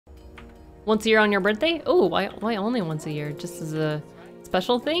Once a year on your birthday? Oh, why only once a year? Just as a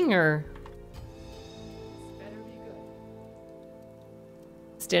special thing, or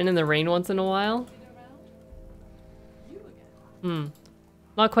stand in the rain once in a while?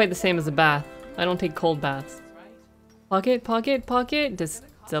 Not quite the same as a bath. I don't take cold baths. Pocket, pocket, pocket.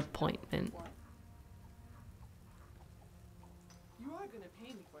 Disappointment.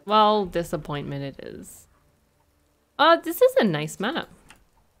 Well, disappointment it is. This is a nice map.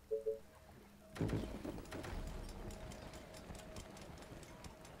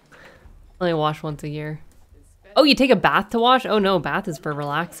 Only wash once a year. Oh, you take a bath to wash? Oh no, bath is for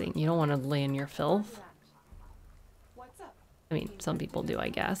relaxing. You don't want to lay in your filth. I mean, some people do, I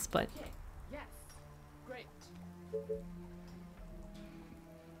guess, but...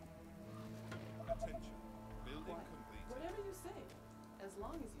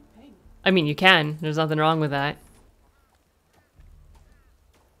 I mean, you can. There's nothing wrong with that.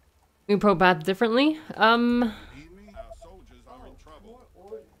 You pro bath differently?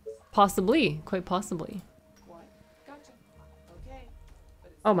 Possibly. Quite possibly.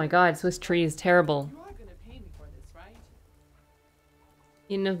 Oh my god, Swiss tree is terrible.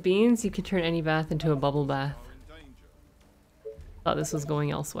 Eat enough beans, you can turn any bath into a bubble bath. Thought this was going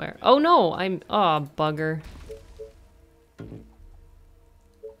elsewhere. Oh no, oh, bugger.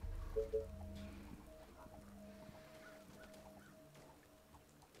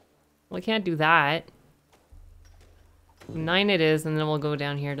 Well, I can't do that. 9 it is, and then we'll go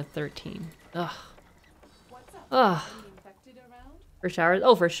down here to 13. Ugh. Ugh. For showers?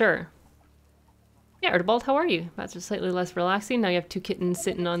 Oh, for sure. Yeah, Archibald, how are you? Baths are slightly less relaxing. Now you have 2 kittens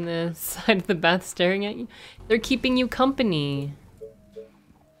sitting on the side of the bath staring at you. They're keeping you company.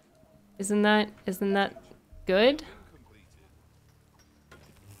 Isn't that good?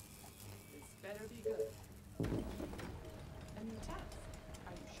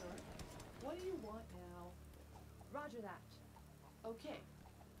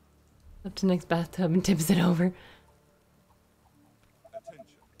 Up to next bathtub and tips it over.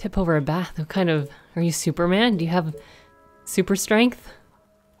 Tip over a bath? What kind of... Are you Superman? Do you have super strength?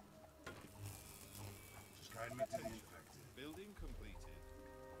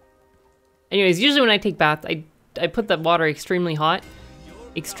 Anyways, usually when I take baths, I put the water extremely hot,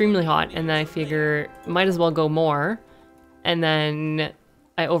 and then I figure might as well go more, and then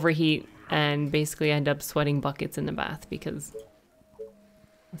I overheat and basically end up sweating buckets in the bath because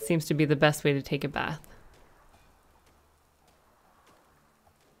it seems to be the best way to take a bath.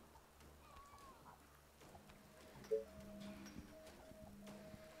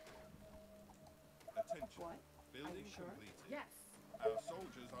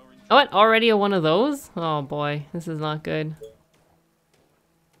 Oh, what? Already a one of those? Oh boy, this is not good.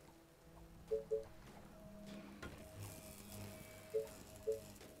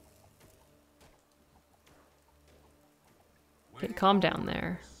 Okay, calm down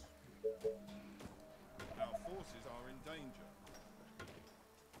there. Our forces are in danger.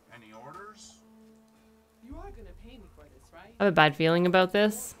 Any orders? You are gonna pay me for this, right? I have a bad feeling about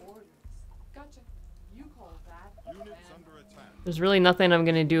this. Gotcha. You call that. Units under attack. There's really nothing I'm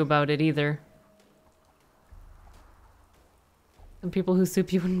gonna do about it either. Some people who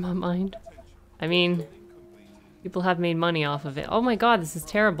soup you wouldn't mind. I mean, people have made money off of it. Oh my god, this is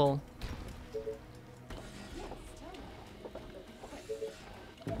terrible.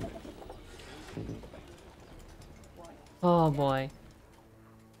 Oh boy.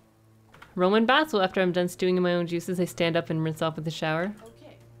 Roman baths? Well, after I'm done stewing in my own juices, I stand up and rinse off with the shower.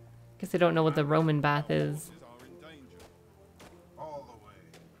 Guess I don't know what the Roman bath is.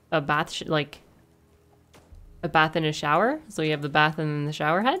 A bath, like a bath in a shower? So you have the bath and then the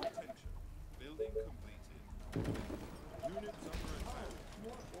shower head?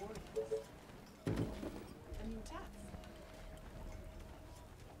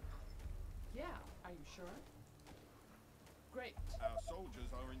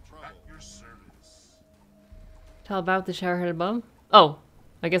 Tell about the shower head above? Oh,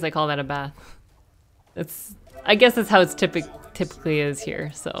 I guess I call that a bath. I guess that's how it's typically is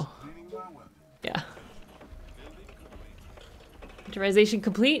here, so yeah. Winterization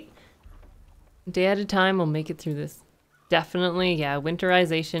complete. A day at a time, we'll make it through this. Definitely, yeah,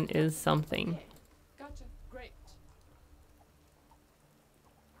 winterization is something. Gotcha. Great.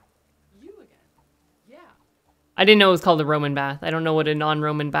 You again. Yeah. I didn't know it was called a Roman bath. I don't know what a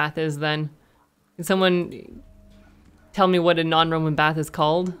non-Roman bath is then. Can someone tell me what a non-Roman bath is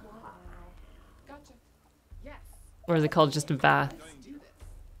called? Gotcha. Yes. Or is it called just a bath?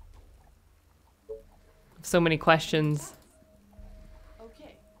 So many questions.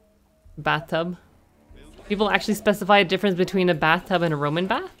 Okay. Bathtub. People actually specify a difference between a bathtub and a Roman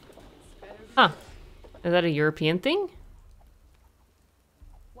bath? Huh. Is that a European thing?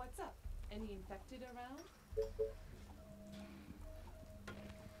 What's up? Any infected around?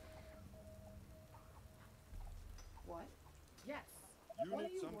 What? Yes. What do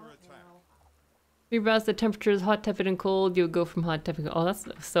Units you under want attack. now? Rebrowse the temperatures, hot, tepid, and cold. You would go from hot, tepid. Oh, that's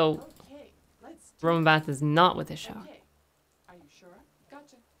so. Okay, let's do Roman bath is not with a shower. Okay. Are you sure?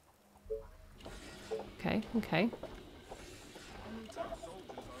 Gotcha. Okay, okay. Any task?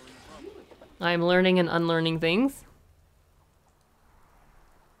 I'm learning and unlearning things.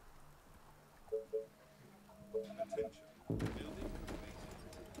 Attention. Building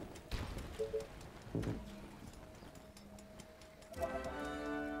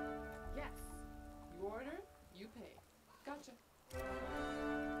Yes. You order, you pay. Gotcha. A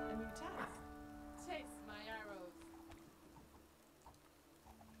new task. Taste my arrows.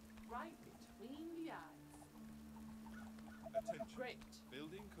 Right between the eyes. Attention. Great.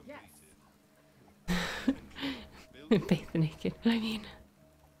 Building Yes. completed. Bathe naked. I mean,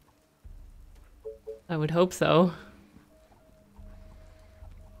 I would hope so.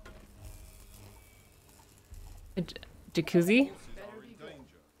 A jacuzzi? Forces are in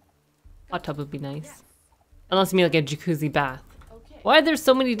danger. Hot tub would be nice. Yes. Unless you mean like a jacuzzi bath. Okay. Why are there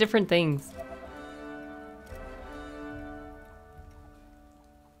so many different things?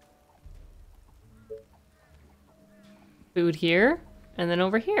 Food here, and then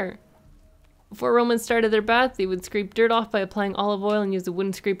over here. Before Romans started their bath, they would scrape dirt off by applying olive oil and use a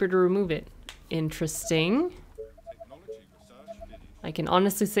wooden scraper to remove it. Interesting. Technology research finished. I can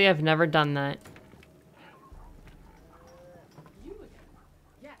honestly say I've never done that. You again.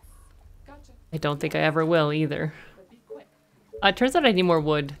 Yes. Gotcha. I don't think I ever will either. But be quick. It turns out I need more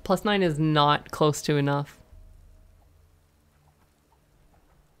wood. +9 is not close to enough.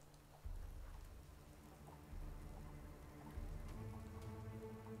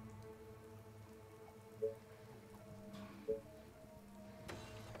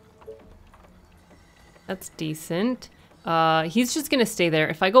 That's decent. He's just gonna stay there.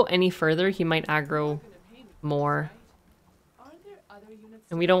 If I go any further, he might aggro Gonna pay me, more. right? Are there other units?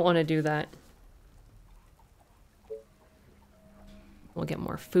 And we don't want to do that. We'll get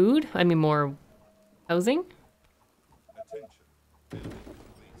more food. I mean, more housing. Attention. Building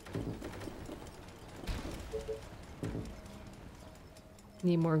completed.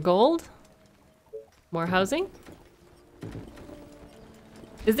 Need more gold. More housing.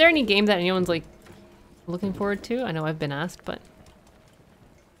 Is there any game that anyone's like looking forward to? I know I've been asked, but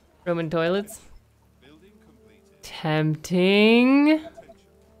Roman toilets. Building completed. Tempting. Attention.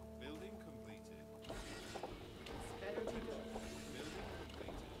 Building completed. Better to go.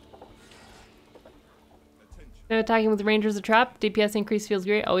 Attention. Attacking with rangers a trap. DPS increase feels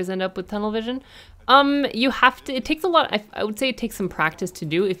great. Always end up with tunnel vision. You have to. It takes a lot. I would say it takes some practice to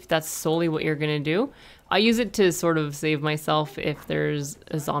do if that's solely what you're gonna do. I use it to sort of save myself if there's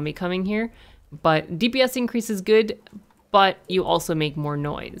a zombie coming here. But DPS increase is good, but you also make more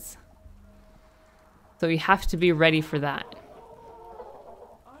noise. So you have to be ready for that.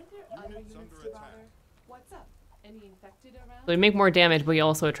 Are there other Units units under to attack. bother? What's up? Any infected around? So you make more damage, but you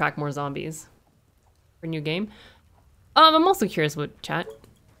also attract more zombies. For a new game. I'm also curious what chat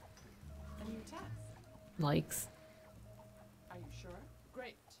A new task. likes. Are you sure?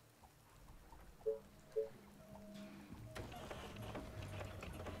 Great.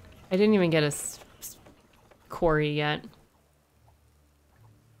 I didn't even get a quarry yet.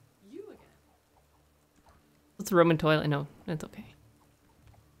 You again. What's a Roman toilet? No, that's okay.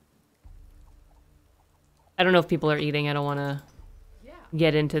 I don't know if people are eating. I don't want to Yeah.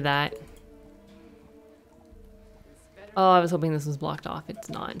 get into that. This better. Oh, I was hoping this was blocked off. It's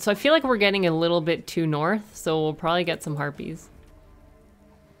not. So I feel like we're getting a little bit too north, so we'll probably get some harpies.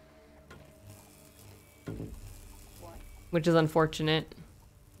 What? Which is unfortunate.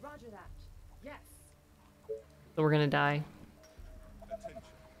 Roger that. Yes. So we're gonna die. Attention.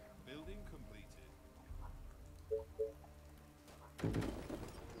 Building completed.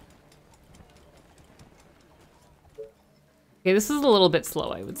 Okay, this is a little bit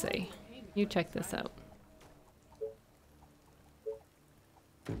slow, I would say. You check this out.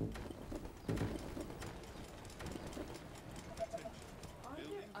 Are there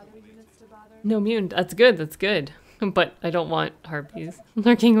other units to bother? No mutant. That's good. That's good. But I don't want harpies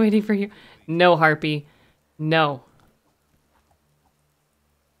lurking, waiting for you. No harpy. No.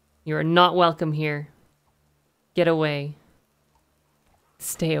 You are not welcome here. Get away.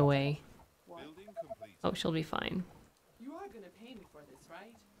 Stay away. Building completed. Oh, she'll be fine. You are gonna pay me for this,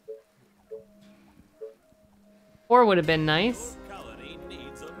 right? 4 would have been nice. Colony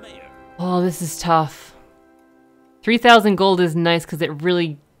needs a mayor. Oh, this is tough. 3,000 gold is nice because it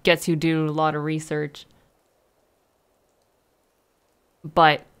really gets you to do a lot of research.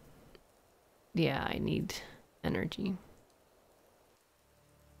 But yeah, I need energy.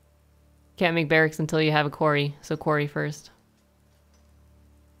 Can't make barracks until you have a quarry, so quarry first.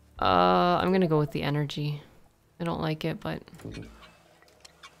 I'm gonna go with the energy. I don't like it, but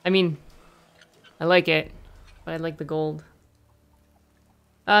I mean, I like it, but I like the gold.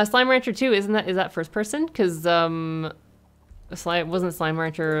 Slime Rancher 2, is that first person? Because wasn't Slime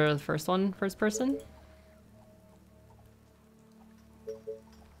Rancher the first one first person?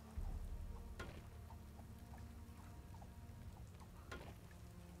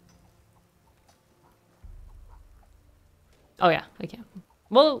 Oh yeah, I can.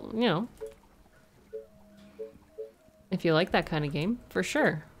 Well, you know, if you like that kind of game, for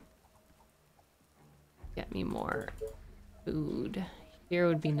sure. Get me more food. Here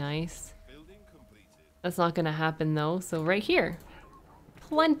would be nice. That's not gonna happen though, so right here.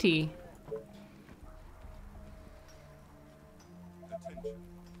 Plenty.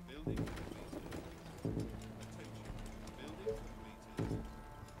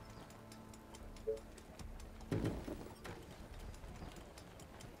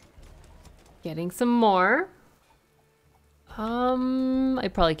 Getting some more. I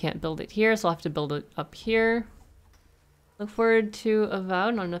probably can't build it here, so I'll have to build it up here. Look forward to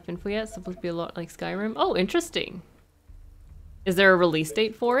Avowed. Not enough info yet. It's supposed to be a lot like Skyrim. Oh, interesting. Is there a release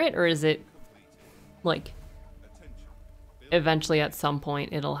date for it, or is it like eventually at some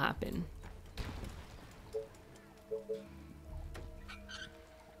point it'll happen?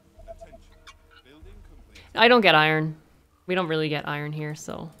 I don't get iron. We don't really get iron here,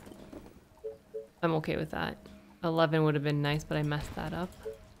 so I'm okay with that. 11 would have been nice, but I messed that up.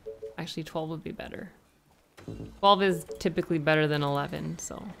 Actually, 12 would be better. 12 is typically better than 11,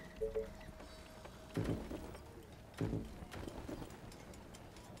 so.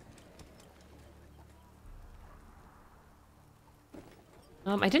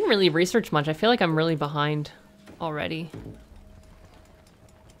 I didn't really research much. I feel like I'm really behind already.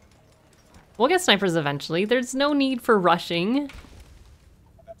 We'll get snipers eventually. There's no need for rushing.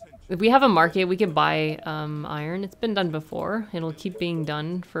 If we have a market, we could buy iron. It's been done before. It'll keep being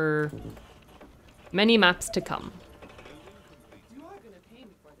done for many maps to come. You are gonna pay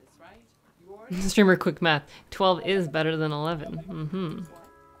me for this, right? You are. Streamer quick math. 12 is better than 11. Mm-hmm.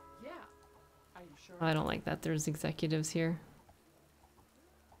 Yeah. Are you sure? I don't like that. There's executives here.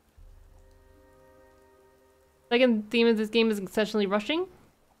 Second theme of this game is exceptionally rushing.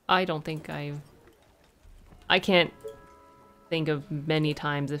 I don't think I can't think of many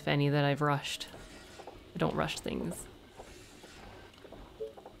times, if any, that I've rushed. I don't rush things.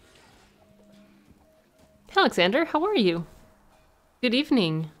 Alexander, how are you? Good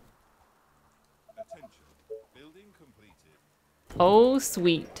evening. Attention. Building completed. Oh,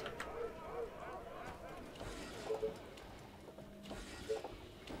 sweet.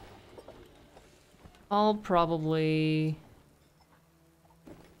 I'll probably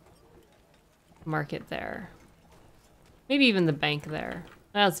mark it there. Maybe even the bank there.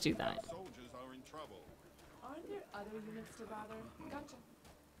 Let's do that. Soldiers are in trouble. Aren't there other units to bother? Gotcha.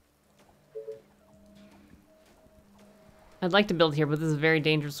 I'd like to build here, but this is very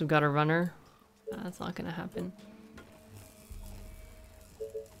dangerous. We've got a runner. That's not gonna happen.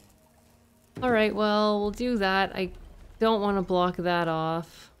 Alright, well, we'll do that. I don't want to block that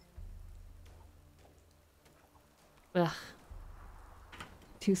off. Ugh.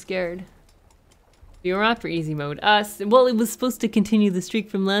 Too scared. You were out for easy mode. Well, it was supposed to continue the streak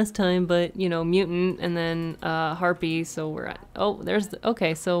from last time, but, you know, mutant and then harpy, so we're at... Oh, there's the...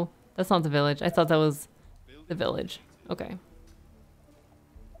 Okay, so that's not the village. I thought that was the village. Okay.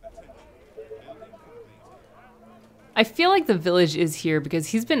 I feel like the village is here because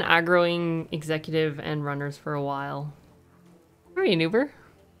he's been aggroing executive and runners for a while. How are you, Noober?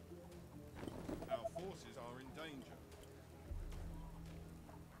 Our forces are in danger.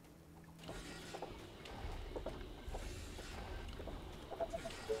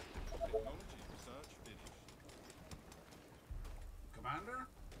 Technology research finished. Commander?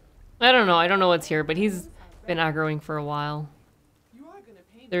 I don't know. I don't know what's here, but he's been aggroing for a while. You are gonna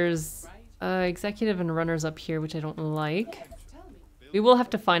pay me, There's right? executive and runners up here, which I don't like. Tell me. We will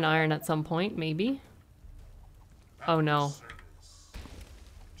have to find iron at some point, maybe. Oh no. Service.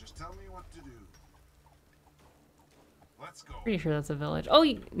 Just tell me what to do. Let's go. Pretty sure that's a village. Oh,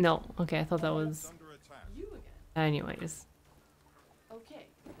 no. Okay, I thought that was... Under attack. You again. Anyways. Okay.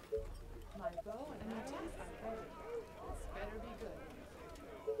 My bow and my attack are ready. This better be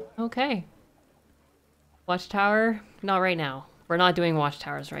good. Okay. Watchtower? Not right now. We're not doing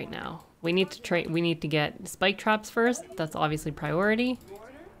watchtowers right now. We need to get spike traps first. That's obviously priority. You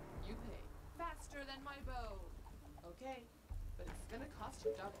order? cost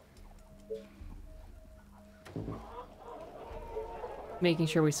you double. Making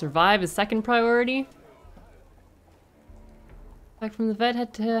sure we survive is second priority. Back from the vet,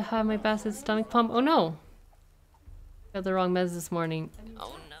 had to have my bastard's stomach pump. Oh no! Got the wrong meds this morning.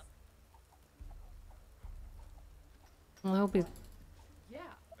 Oh no. Well, I hope he's... Yeah.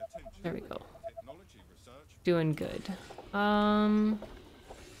 There we go. Technology research. Doing good.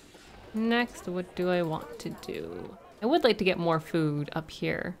 Next, what do I want to do? I would like to get more food up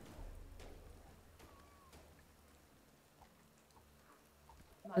here.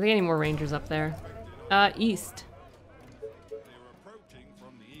 Are there any more rangers up there? East. They are approaching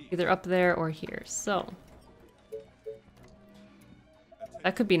from the east. Either up there or here. So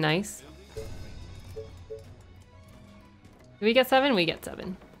that could be nice. Do we get 7? We get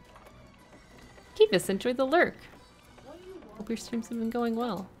 7. Keep us, enjoy the lurk. Hope your streams have been going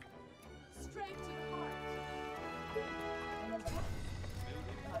well. Straight to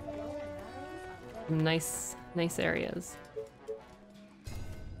the heart. Nice areas.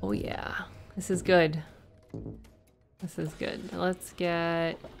 Oh yeah, this is good. This is good. Let's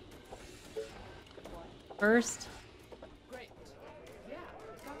get first. Great. Yeah,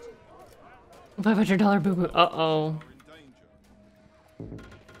 gotcha. $500 boo boo. Uh-oh.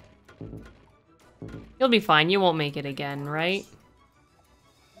 You'll be fine. You won't make it again, right?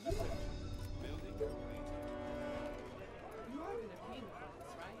 You are gonna pay me for this,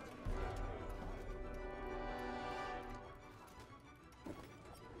 right?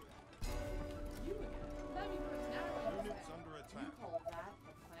 You again. Let me put an arrow in Units there. under You attack. call that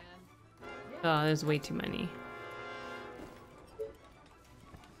a plan? Oh, there's way too many.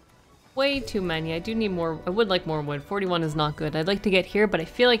 Way too many. I do need more. I would like more wood. 41 is not good. I'd like to get here, but I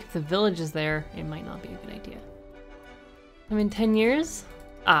feel like if the village is there, it might not be a good idea. I'm in 10 years?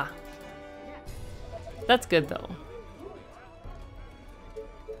 Ah. That's good, though. Our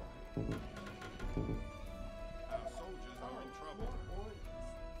soldiers are in trouble.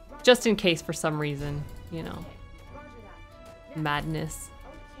 Just in case for some reason, you know. Roger that. Madness.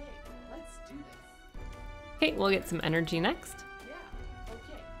 Okay, let's do this. Okay, we'll get some energy next. Yeah,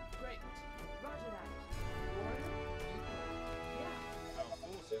 okay, great. Roger that. Order, you yeah. Our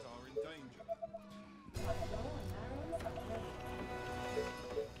forces are in danger. My bow and arrows are ready.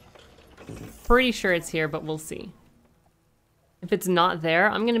 Pretty sure it's here, but we'll see. If it's not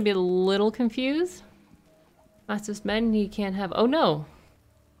there, I'm gonna be a little confused. Master's men, he can't have... Oh no!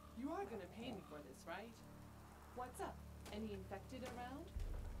 You are gonna pay me for this, right? What's up? Any infected around?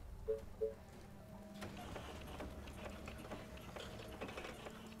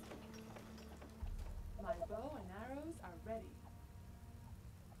 My bow and arrows are ready.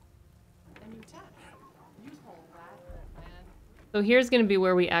 And you tap. You hold that, man. So here's gonna be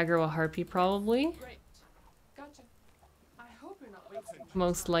where we aggro a harpy, probably. Great. Gotcha. I hope you're not wasting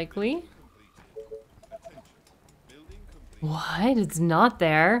Most likely. Attention. Building complete. What? It's not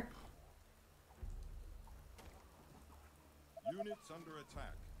there. Units under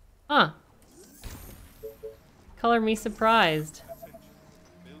attack. Huh. Color me surprised. Attention.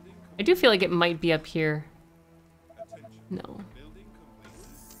 Building I do feel like it might be up here. attention. No. Building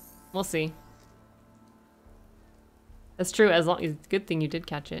complete. We'll see. That's true, as long as it's a good thing you did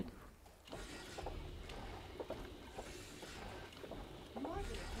catch it. You are gonna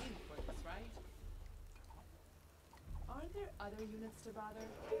pay me for this, right? Aren't there other units to bother?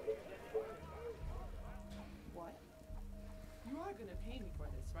 What? You are gonna pay me for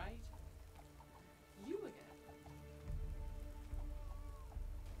this, right? You again.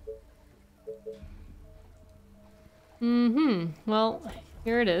 Mm-hmm. Well,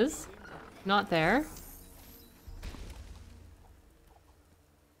 here it is. Not there.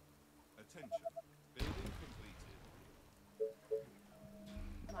 Attention. Building completed.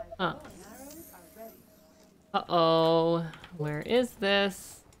 My Huh. bow and arrows are ready. Uh-oh. Where is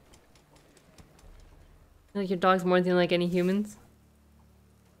this? Like your dog's more than like any humans?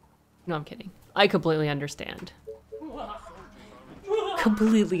 No, I'm kidding. I completely understand.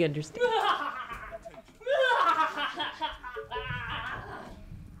 Completely understand.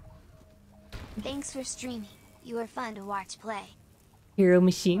 Thanks for streaming. You were fun to watch play. Hero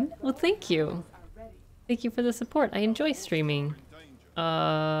machine? Well, thank you. Are ready. Thank you for the support. I enjoy streaming.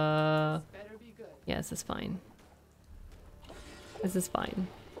 Better be good. Yeah, this is fine. This is fine.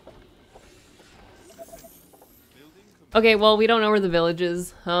 Okay, well, we don't know where the village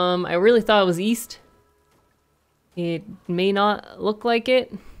is. I really thought it was east. It may not look like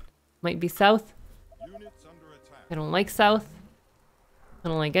it. Might be south. Units under attack. I don't like south. I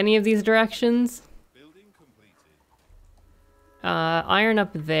don't like any of these directions. Building completed. Iron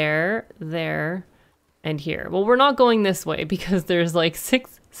up there, there. and here. Well, we're not going this way because there's like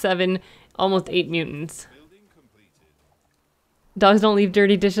 6, 7, almost 8 mutants. Dogs don't leave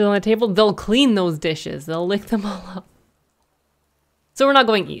dirty dishes on the table. They'll clean those dishes. They'll lick them all up. So we're not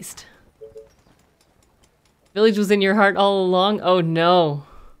going east. Village was in your heart all along? Oh no.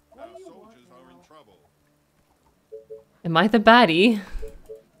 Am I the baddie?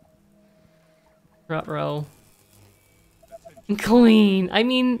 Ruh-roh. Clean. I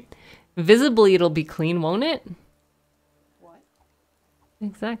mean, visibly it'll be clean, won't it? What?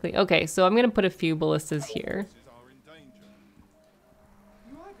 Exactly. Okay, so I'm gonna put a few ballistas here.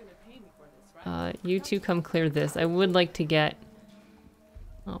 You are gonna pay me for this, right? You two come clear this. I would like to get...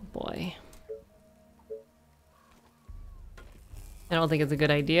 Oh boy. I don't think it's a good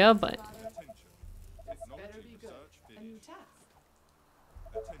idea, but... This better be good. A new task.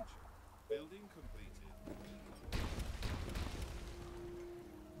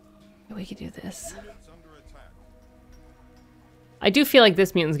 We could do this. I do feel like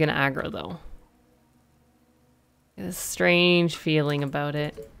this mutant's gonna aggro, though. There's a strange feeling about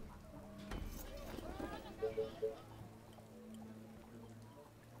it.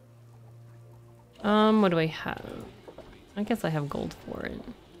 What do I have? I guess I have gold for it.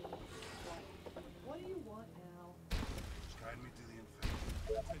 What do you want now? Guide me to the infected.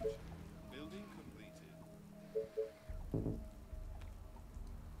 Attention. Building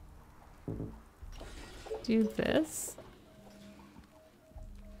completed. Do this.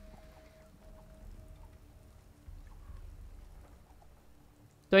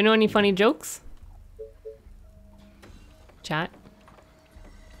 Do I know any funny jokes? Chat.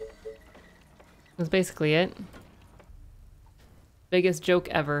 That's basically it. Biggest joke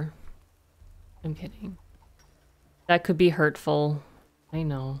ever. I'm kidding. That could be hurtful. I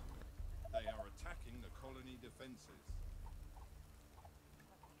know. They are attacking the colony defenses.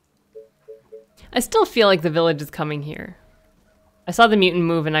 I still feel like the village is coming here. I saw the mutant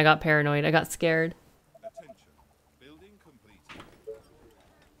move and I got paranoid. I got scared. Attention. Building completed.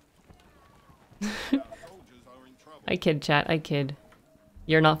 Our soldiers are in trouble. I kid, chat. I kid.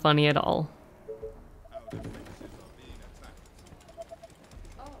 You're not funny at all. Our defenses are being attacked.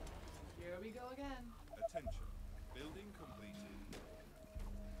 Oh, here we go again. Attention. Building completed.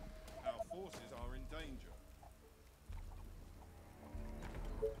 Our forces are in danger.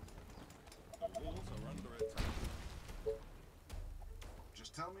 The walls are under attack.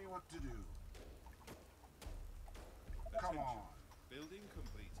 Just tell me what to do. Come on. Building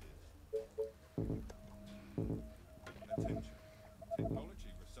completed. Attention. Technology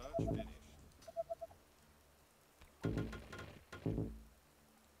research finished.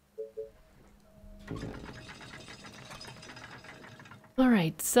 All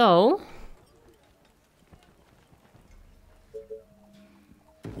right, so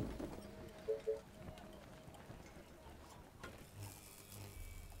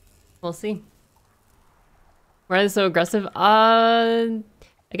we'll see. Why are they so aggressive? I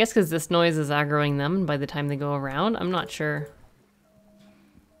guess because this noise is aggroing them by the time they go around. I'm not sure.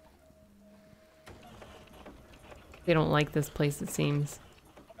 They don't like this place, it seems.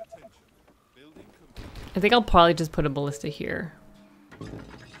 I think I'll probably just put a ballista here.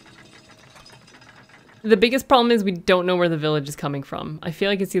 The biggest problem is we don't know where the village is coming from. I feel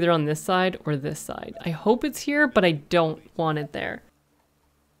like it's either on this side or this side. I hope it's here, but I don't want it there.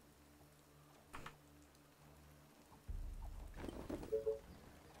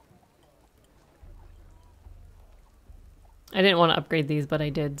 I didn't want to upgrade these, but I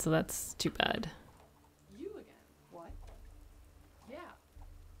did, so that's too bad. You again. What? Yeah.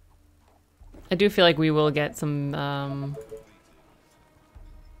 I do feel like we will get some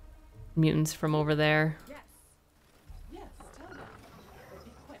mutants from over there. Yes. Yes, tell me. But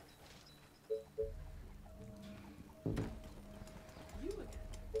be quick. You again.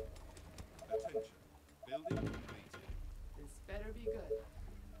 Attention. Building completed. This better be good.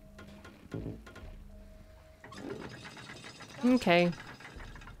 Okay.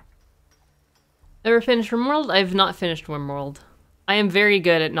 Ever finished Rimworld? I've not finished Rimworld. I am very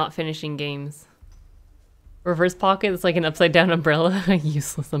good at not finishing games. Reverse pocket, it's like an upside down umbrella. A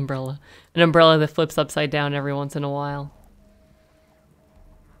useless umbrella. An umbrella that flips upside down every once in a while.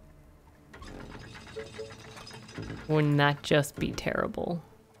 Wouldn't that just be terrible?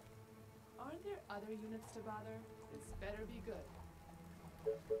 Aren't there other units to bother? This better be good.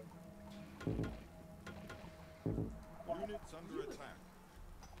 Units under attack.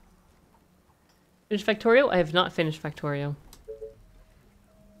 Finish Factorio? I have not finished Factorio.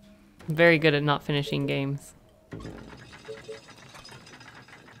 I'm very good at not finishing games.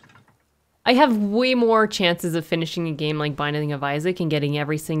 I have way more chances of finishing a game like Binding of Isaac and getting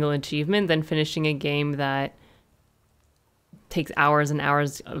every single achievement than finishing a game that takes hours and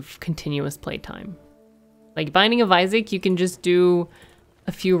hours of continuous playtime. Like Binding of Isaac, you can just do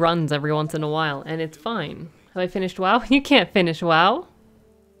a few runs every once in a while and it's fine. Have I finished WoW? You can't finish WoW.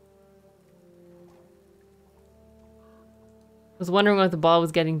 I was wondering why the ball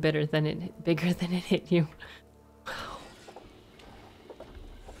was getting bigger than it hit you.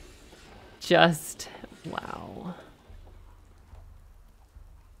 Just wow.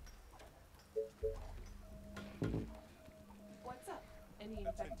 What's up? Any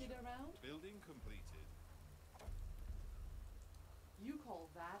infected around? Building completed. You call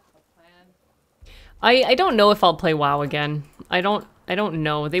that a plan? I don't know if I'll play WoW again. I don't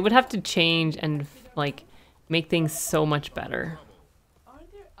know. They would have to change and like make things so much better.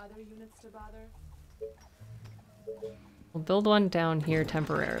 Aren't there other units to bother? We'll build one down here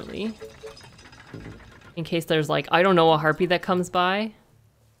temporarily. In case there's like, I don't know, a harpy that comes by.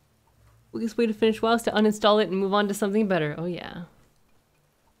 Weakest way to finish WoW is to uninstall it and move on to something better. Oh yeah.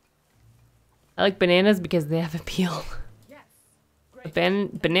 I like bananas because they have appeal. Yes. A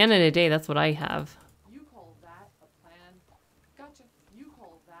Great. banana a day, that's what I have. You call that a plan? Gotcha. You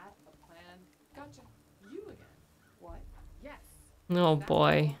call that a plan? Gotcha. You again. What? Yes. Oh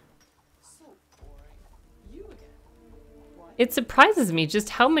boy. So boring. You again. What? It surprises me just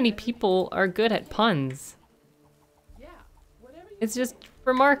how many people are good at puns. Yeah. Whatever you It's just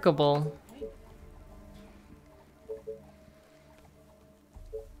remarkable. say.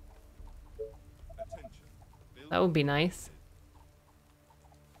 Attention. That would be nice.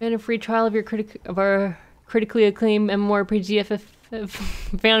 And a free trial of our critically acclaimed MMORPG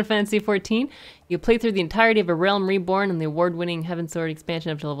Final Fantasy XIV. You play through the entirety of A Realm Reborn and the award-winning Heavensward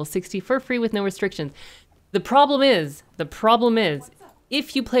expansion up to level 60 for free with no restrictions. The problem is,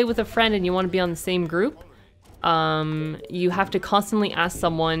 if you play with a friend and you want to be on the same group, you have to constantly ask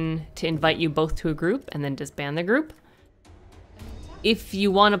someone to invite you both to a group and then disband the group. If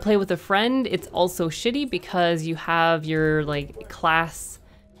you want to play with a friend, it's also shitty because you have your like class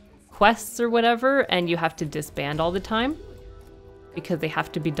quests or whatever and you have to disband all the time because they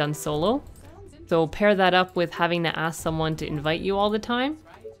have to be done solo. So pair that up with having to ask someone to invite you all the time.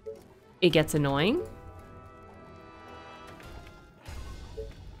 It gets annoying.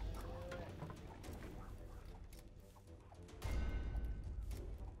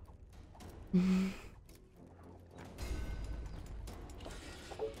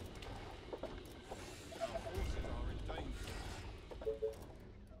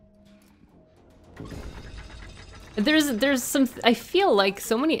 There's some, I feel like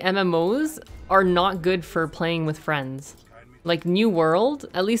so many MMOs are not good for playing with friends. Like New World,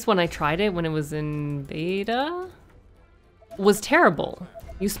 at least when I tried it when it was in beta, was terrible.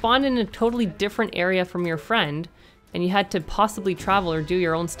 You spawned in a totally different area from your friend and you had to possibly travel or do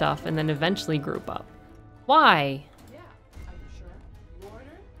your own stuff and then eventually group up. Why? Yeah. Are you sure? You order?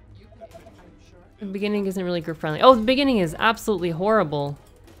 You pay. Are you sure? The beginning isn't really group friendly. Oh, the beginning is absolutely horrible.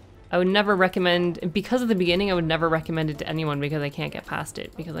 I would never recommend, because of the beginning, I would never recommend it to anyone because I can't get past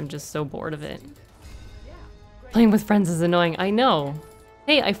it because I'm just so bored of it. Playing with friends is annoying, I know.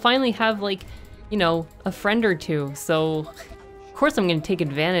 Hey, I finally have like, you know, a friend or two, so of course I'm gonna take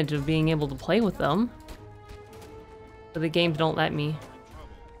advantage of being able to play with them. But the games don't let me.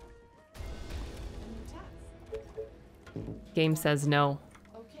 Game says no.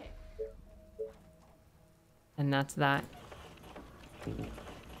 Okay. And that's that.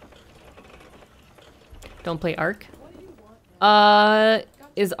 Don't play Ark? What do you want?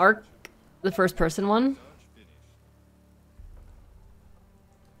 Is Ark the first person one?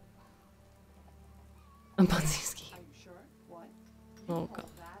 I'm Bunziski. Are you sure? What? Oh You god. call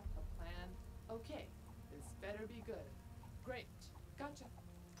that a plan? Okay. This better be good. Great. Gotcha.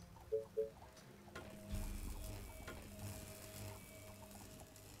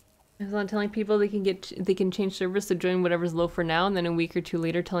 I was on telling people they can change servers to join whatever's low for now, and then a week or two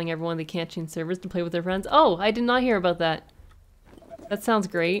later telling everyone they can't change servers to play with their friends. Oh, I did not hear about that. That sounds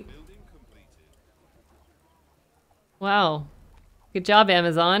great. Wow. Good job,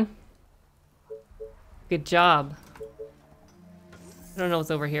 Amazon. Good job. I don't know what's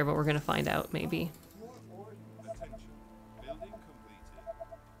over here, but we're gonna find out, maybe.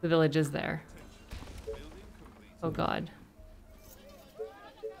 The village is there. Oh god.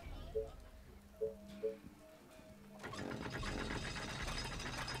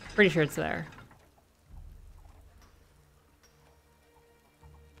 Pretty sure it's there.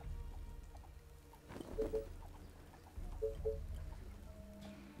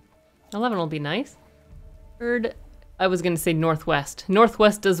 $11 will be nice. Heard I was gonna say Northwest.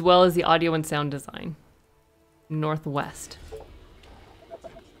 Northwest as well as the audio and sound design. Northwest.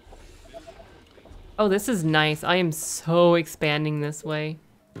 Oh, this is nice. I am so expanding this way.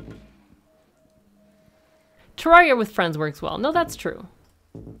 Terraria with friends works well. No, that's true.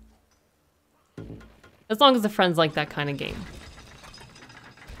 As long as the friends like that kind of game.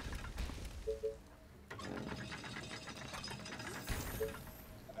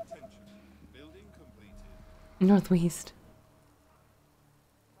 Northwest.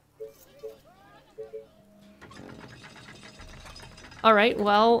 All right,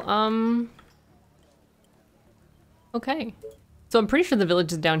 well, okay. So I'm pretty sure the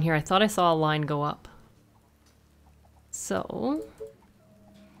village is down here. I thought I saw a line go up. So...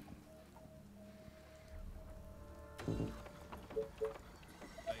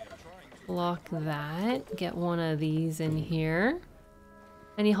 block that. Get one of these in here.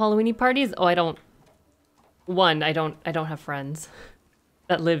 Any Halloweeny parties? Oh, I don't have friends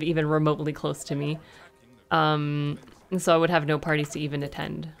that live even remotely close to me. So I would have no parties to even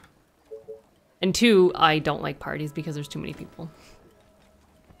attend. And 2, I don't like parties because there's too many people.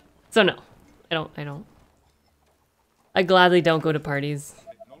 So no, I don't. I gladly don't go to parties.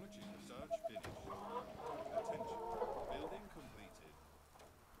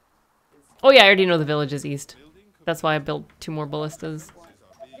 Oh yeah, I already know the village is east. That's why I built 2 more ballistas.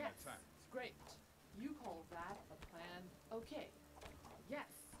 Yes, great. You call that a plan? Okay. Yes.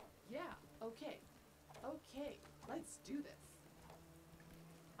 Yeah. Okay. Okay. Let's do this.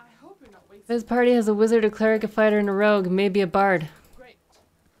 I hope you're not wasting. This party has a wizard, a cleric, a fighter, and a rogue. Maybe a bard. Great.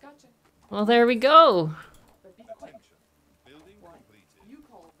 Gotcha. Well, there we go. But be quick. What? You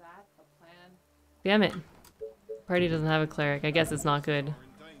call that a plan? Damn it. Party doesn't have a cleric. I guess it's not good.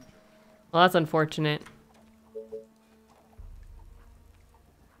 Well, that's unfortunate.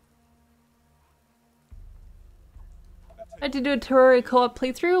 I had to do a Terraria co-op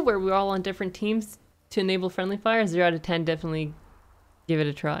playthrough where we were all on different teams to enable friendly fire. 0 out of 10, definitely give it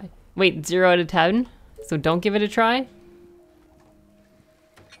a try. Wait, 0 out of 10? So don't give it a try? You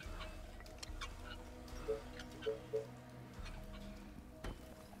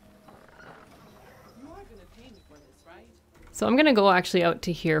are gonna pay me for this, right? So I'm gonna go actually out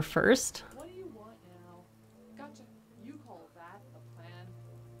to here first. What do you want now? Gotcha. You call that a plan?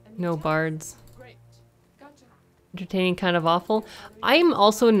 And No you tell- bards. Great. Gotcha. Entertaining, kind of awful. I'm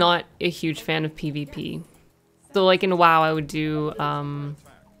also not a huge fan of PvP. So like in WoW, I would do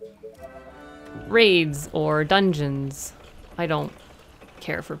raids or dungeons. I don't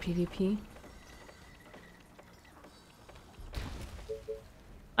care for PvP.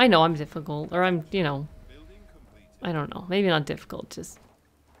 I know I'm difficult, or I'm, you know, I don't know. Maybe not difficult, just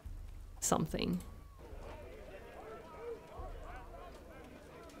something.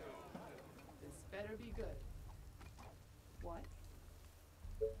 This better be good. What?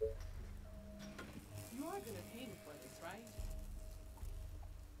 You are gonna pay me for this, right?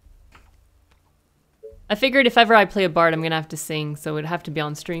 I figured if ever I play a bard, I'm gonna have to sing, so it'd have to be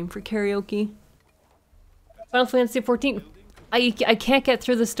on stream for karaoke. Final Fantasy 14. I can't get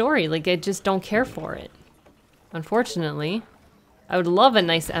through the story. Like, I just don't care for it. Unfortunately. I would love a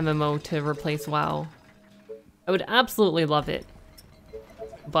nice MMO to replace WoW. I would absolutely love it.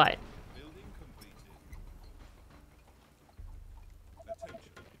 But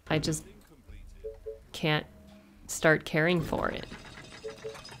I just can't start caring for it.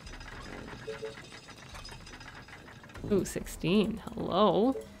 Ooh, 16.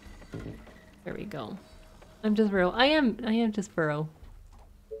 Hello. There we go. I'm just Burrow. I am just Burrow.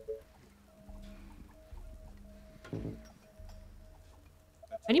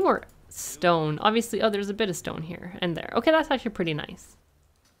 I need more stone. Obviously, oh, there's a bit of stone here and there. Okay, that's actually pretty nice.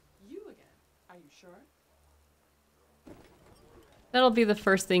 You again. Are you sure? That'll be the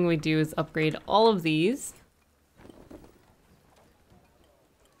first thing we do is upgrade all of these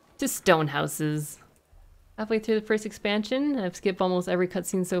to stone houses. Halfway through the first expansion, I've skipped almost every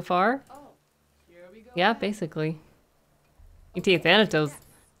cutscene so far. Oh, here we go. Yeah, again. basically. You take Thanatos,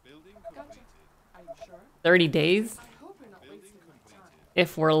 Gotcha. Are you sure? 30 days, I hope you're not wasting my time.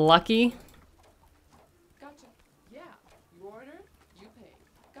 if we're lucky. Gotcha. Yeah. You order, you pay.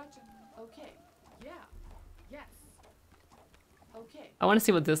 Gotcha. Okay. Yeah. Yes. Okay. I want to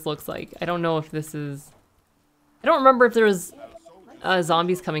see what this looks like. I don't know if this is... I don't remember if there was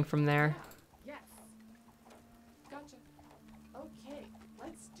zombies coming from there. Yes. Gotcha. Okay.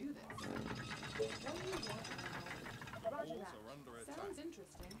 Let's do this. What do you want now? Roger that. Sounds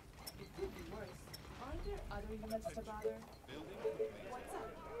interesting. It could be worse. Aren't there other units to bother? What's up?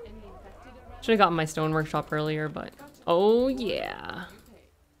 Any infected around? Should have gotten my stone workshop earlier, but... Oh, yeah. You pay.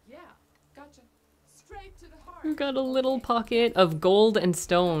 Yeah. Gotcha. Straight to the heart. We've got a little pocket of gold and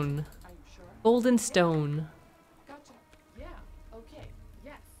stone. Are you sure? Gold and stone. Gotcha. Yeah. Okay.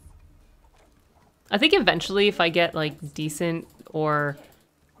 Yes. I think eventually if I get like decent or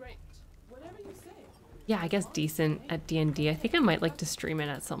Great. Whatever you say. yeah, I guess decent at D&D, I think I might like to stream it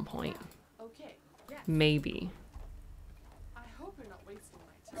at some point. Okay. Yes. Maybe. I hope you're not wasting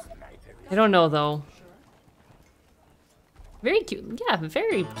my time. I don't know though. Sure. Very cute. Yeah,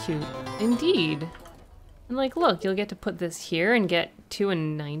 very cute. Indeed. And like, look, you'll get to put this here and get 2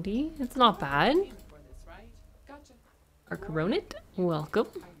 and 90. It's not bad. Paying for this, right? Gotcha. Arcaronit, welcome.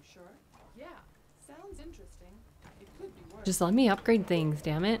 Are you sure? Yeah. Sounds interesting. It could be worse. Just let me upgrade things,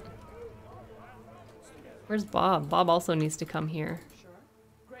 damn it. Where's Bob? Bob also needs to come here. Sure.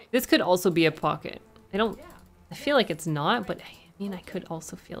 Great. This could also be a pocket. Yeah. I feel like it's not, but I mean, I could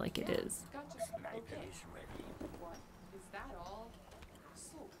also feel like it is. Gotcha. Okay. What? Is that all?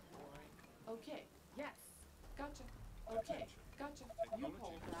 So boring. Okay. Yes. Gotcha. Okay. Gotcha. You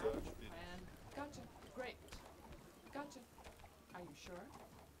hold that. And gotcha. Great. Gotcha. Are you sure?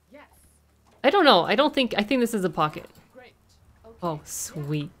 Yes. I don't know. I think this is a pocket. Great. Okay. Oh,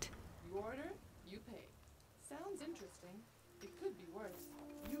 sweet. You order, you pay. Sounds interesting. It could be worse.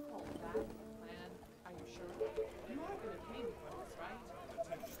 You call that a plan. Are you sure? You are gonna pay me for this, right?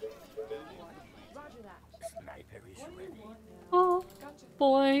 What? Roger that. What do you want now? Oh, Gotcha.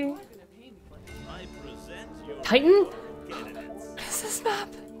 boy. You are gonna pay me for this. I present your Titan? candidates. What is this map?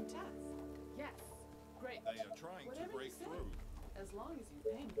 New task. Yes. Great. They are trying to Whatever break you say. through. As long as you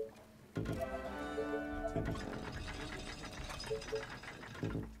pay me.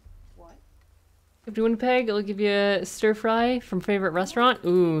 What? If you Winnipeg, it'll give you a stir fry from favorite restaurant.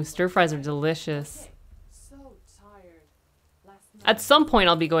 Ooh, stir fries are delicious. Okay. So tired. Last night. At some point,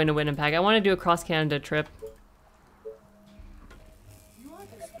 I'll be going to Winnipeg. I want to do a cross Canada trip. You are gonna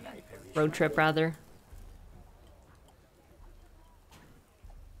pay me for this. Road trip, rather.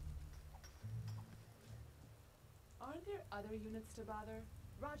 Aren't there other units to bother?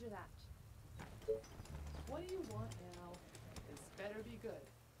 Roger that. What do you want now? This better be good.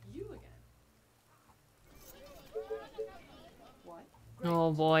 You again. What? Great.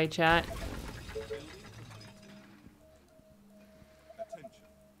 Oh boy, chat. Attention.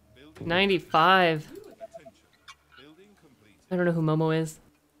 Building 95. attention. Building completed. I don't know who Momo is.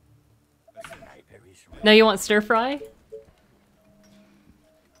 Now you want stir fry?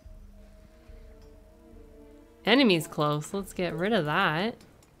 Enemies close. Let's get rid of that.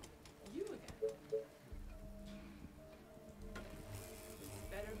 You again.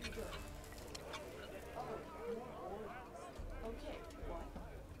 Better be good. Oh, more orders. Okay, what?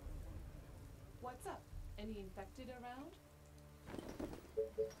 What's up? Any infected around?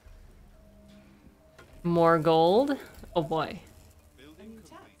 More gold. Oh boy. A Building new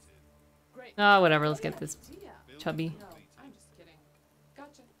task. completed. Great. Ah, whatever. Let's get this Idea. chubby. No, I'm just kidding.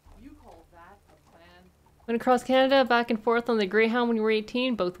 Gotcha. You call that a plan? Went across Canada, back and forth on the Greyhound when you were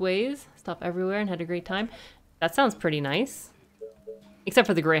 18, both ways. Stopped everywhere and had a great time. That sounds pretty nice. Except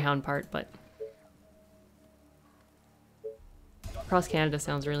for the Greyhound part, but... Across Canada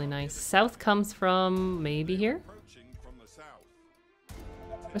sounds really nice. South comes from maybe here? Approaching from the south.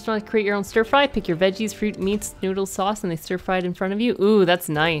 Restaurant, create your own stir fry. Pick your veggies, fruit, meats, noodles, sauce, and they stir fry it in front of you. Ooh, that's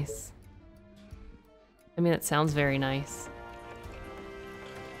nice. I mean, that sounds very nice.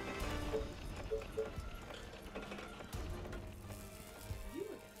 You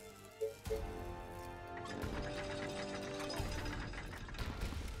again.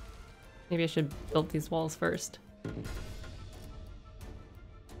 Maybe I should build these walls first.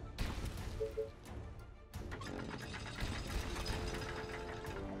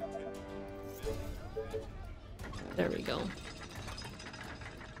 There we go.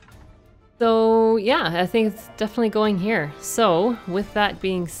 So yeah, I think it's definitely going here. So with that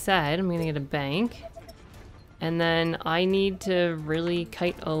being said, I'm gonna get a bank. And then I need to really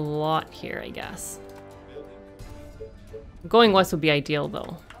kite a lot here, I guess. Going west would be ideal though.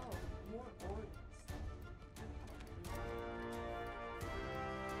 Oh, more orders.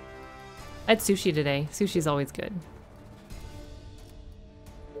 I had sushi today. Sushi's always good.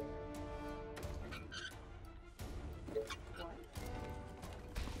 What?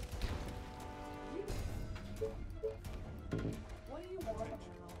 What do you want now?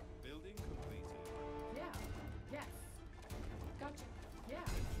 Building completed. Yeah. Yes. Gotcha. Yeah.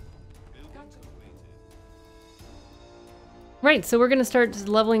 Building Gotcha. completed. Right, so we're gonna start just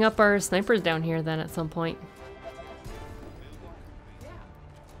leveling up our snipers down here then at some point. Yeah.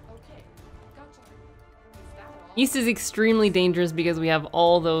 Okay. Gotcha. Is that all? East is extremely dangerous because we have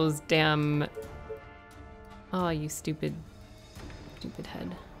all those damn... Oh, you stupid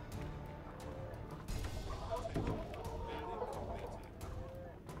head.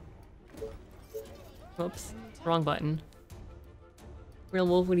 Whoops, wrong button. Real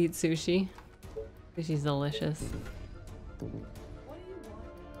wolf would eat sushi. Sushi's delicious.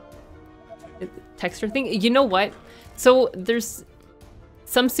 Texture thing? You know what? So there's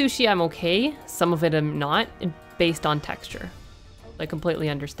some sushi I'm okay, some of it I'm not, based on texture. I completely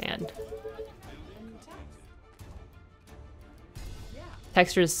understand.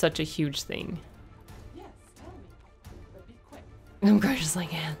 Texture is such a huge thing. Yes, tell me. But be quick. I'm gorgeous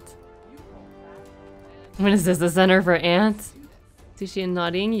like ants. What is this, the center for ants? Sushi and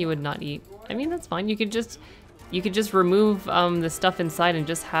not eating, you would not eat. I mean, that's fine. You could just remove the stuff inside and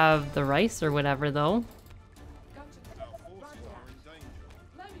just have the rice or whatever, though.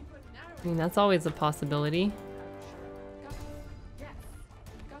 I mean, that's always a possibility.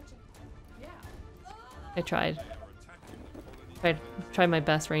 I tried. Tried my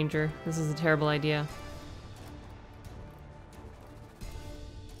best, Ranger. This is a terrible idea.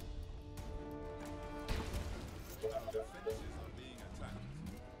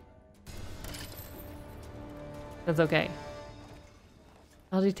 That's okay.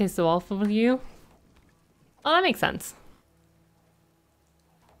 Algae tastes so awful with you? Oh, that makes sense.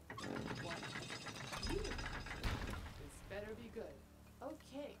 This better be good.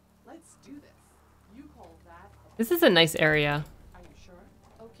 Okay, let's do this. You call that This is a nice area. Are you sure?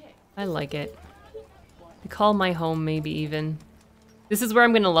 Okay. I like it. I call my home, maybe even. This is where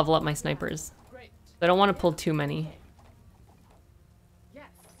I'm gonna level up my snipers. Great. I don't want to pull too many. Yes.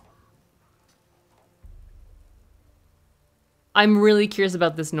 I'm really curious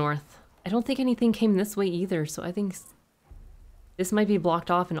about this north. I don't think anything came this way either, so I think this might be blocked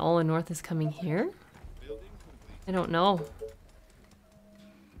off and all the north is coming here? I don't know.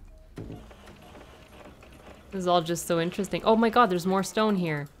 This is all just so interesting. Oh my god, there's more stone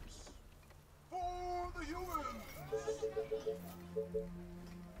here. For the humans!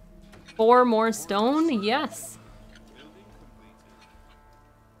 4 more stone? Yes.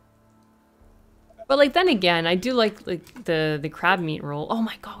 But like then again, I do like the crab meat roll. Oh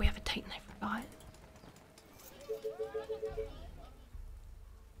my god, we have a titan, I forgot.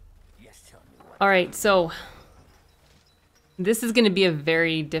 Alright, so this is gonna be a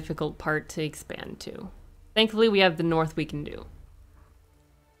very difficult part to expand to. Thankfully we have the north we can do.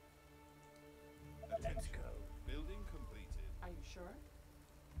 Let's go. Building completed. Are you sure?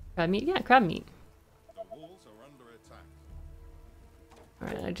 Crab meat? Yeah, crab meat. The walls are under attack.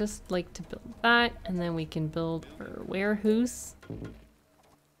 Alright, I just like to build that, and then we can build our warehouse.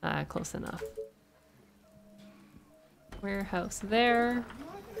 Close enough. Warehouse there.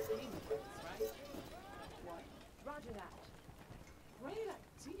 What? Roger that. Great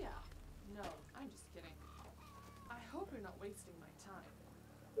idea. No, I'm just kidding. I hope you're not wasting my time.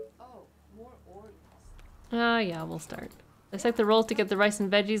 Oh, more orders. Yeah, we'll start. Dissect the rolls to get the rice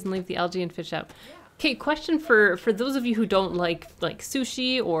and veggies and leave the algae and fish out. Okay, question for those of you who don't like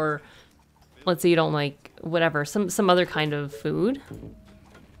sushi, or let's say you don't like whatever, some other kind of food.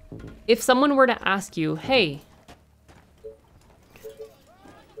 If someone were to ask you, hey,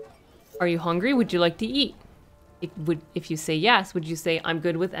 are you hungry? Would you like to eat? If you say yes, would you say I'm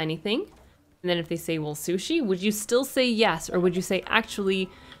good with anything? And then if they say, well, sushi, would you still say yes? Or would you say, actually,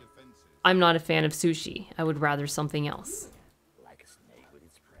 I'm not a fan of sushi. I would rather something else. Like a snake with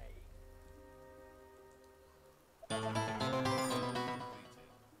its prey.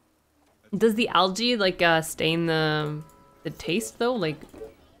 Does the algae like stain the taste though? Like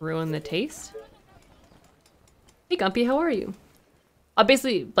ruin the taste? Hey Gumpy, how are you?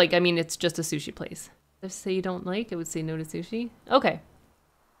 Basically, like, I mean, it's just a sushi place. If say you don't like, I would say no to sushi. Okay.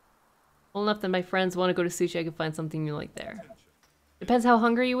 Well enough that my friends want to go to sushi, I could find something you like there. Depends how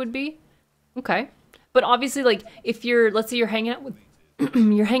hungry you would be. Okay. But obviously, like, if you're, let's say you're hanging out with,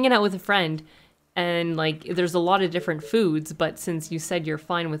 you're hanging out with a friend, and like, there's a lot of different foods, but since you said you're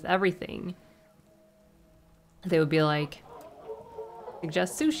fine with everything, they would be like,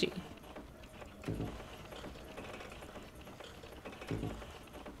 suggest sushi.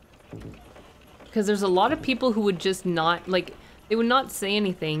 Because there's a lot of people who would just not, like, they would not say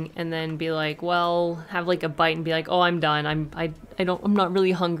anything and then be like, well, have like a bite and be like, oh, I'm done. I'm not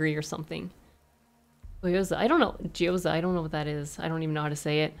really hungry or something. Gyoza, I don't know. Gyoza, I don't know what that is. I don't even know how to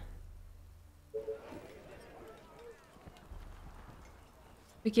say it.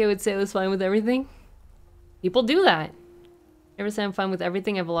 Vicky, I would say I was fine with everything. People do that. Ever say I'm fine with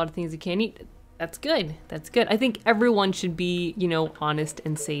everything? I have a lot of things you can't eat. That's good. That's good. I think everyone should be, you know, honest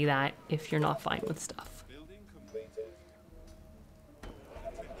and say that if you're not fine with stuff.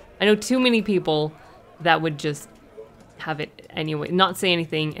 I know too many people that would just have it anyway, not say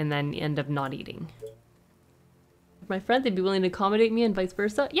anything, and then end up not eating. my friend, they'd be willing to accommodate me and vice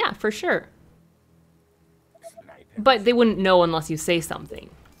versa. Yeah, for sure. Sniper. But they wouldn't know unless you say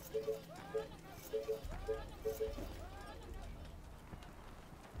something.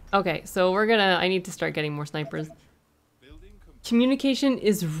 Okay, so I need to start getting more snipers. Communication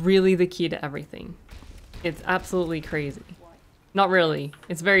is really the key to everything. It's absolutely crazy. Not really.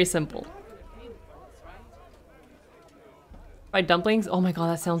 It's very simple. Fried dumplings? Oh my god,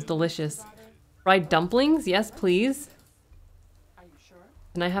 that sounds delicious. Fried dumplings? Yes, please. Are you sure?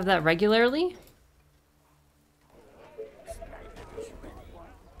 Can I have that regularly?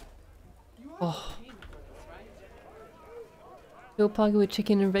 Oh. No pocket with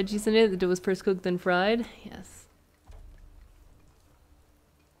chicken and veggies in it. The dough was first cooked, then fried. Yes.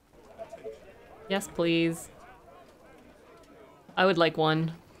 Yes, please. I would like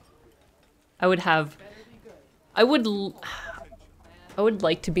one. I would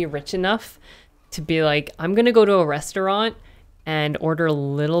like to be rich enough to be like, I'm gonna go to a restaurant and order a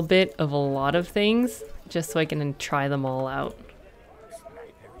little bit of a lot of things just so I can try them all out.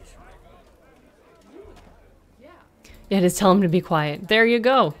 Yeah, just tell him to be quiet. There you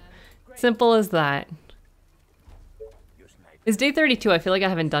go. Simple as that. It's day 32. I feel like I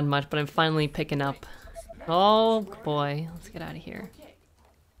haven't done much, but I'm finally picking up. Oh boy, let's get out of here.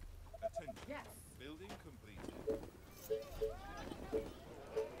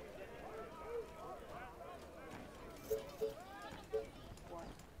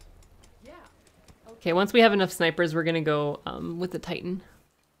 Okay, once we have enough snipers, we're gonna go with the Titan.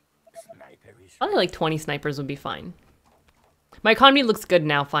 Probably like 20 snipers would be fine. My economy looks good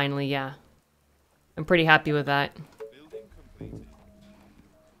now, finally, yeah. I'm pretty happy with that.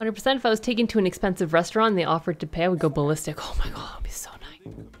 100% if I was taken to an expensive restaurant and they offered to pay, I would go ballistic. Oh my god, that would be so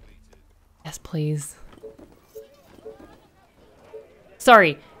nice. Yes, please.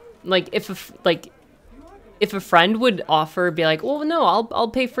 Sorry, like if a friend would offer, be like, "Well, no, I'll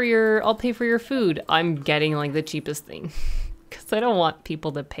pay for your food." I'm getting like the cheapest thing because I don't want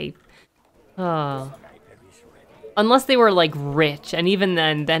people to pay. Unless they were like rich, and even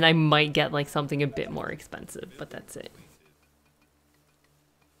then I might get like something a bit more expensive, but that's it.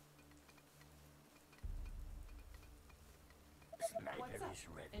 What's up?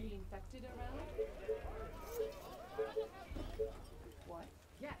 Any infected around? What?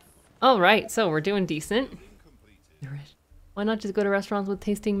 Yes. All right, so we're doing decent. Why not just go to restaurants with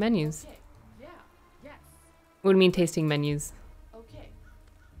tasting menus? Okay. Yeah. Yes. What do you mean tasting menus? Okay.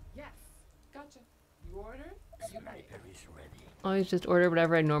 Yes. Gotcha. You ordered? Always just order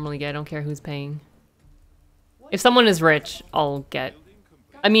whatever I normally get. I don't care who's paying. If someone is rich, I'll get...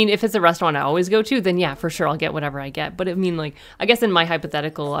 I mean, if it's a restaurant I always go to, then yeah, for sure I'll get whatever I get. But I mean, like, I guess in my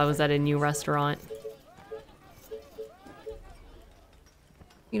hypothetical, I was at a new restaurant.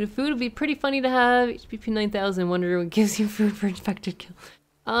 You know, food would be pretty funny to have. HPP 9000, wonder what gives you food for infected kill.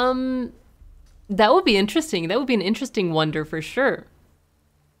 That would be interesting. That would be an interesting wonder for sure.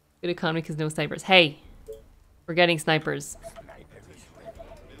 Good economy because no snipers. Hey, we're getting snipers.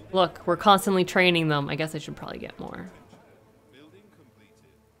 Look, we're constantly training them. I guess I should probably get more.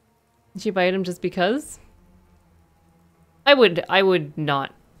 Did you buy them just because? I would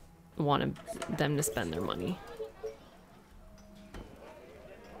not want them to spend their money.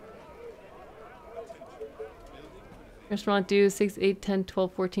 Restaurant do 6, 8, 10,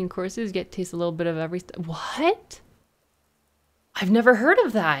 12, 14 courses. Get taste a little bit of every... What? I've never heard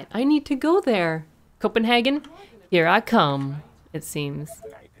of that. I need to go there. Copenhagen? Here I come, it seems.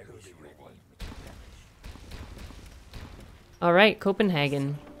 All right,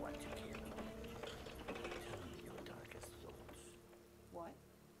 Copenhagen. What?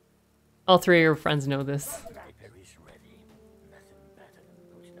 All three of your friends know this.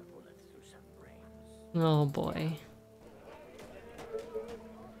 Oh boy.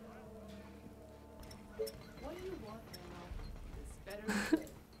 What do you want now? It's better than this.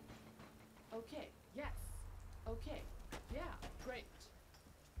 Okay. Yes. Okay. Yeah. Great.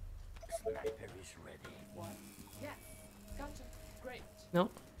 What? Yes. Gotcha. Great.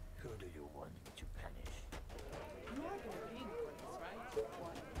 Nope. Who do you want to punish? You are gonna pay me for this, right?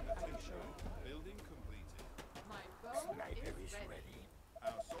 What? Are you sure? Building completed. My bow is ready.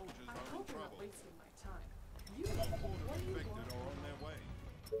 Our soldiers I are in hope you're not trouble. wasting my time. You. All What do you infected want? are on their way.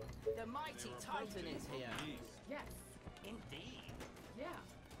 The mighty Titan is here. Yes. Indeed. Yeah.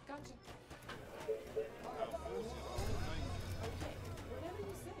 Gotcha. Our forces are in danger. Okay. Whatever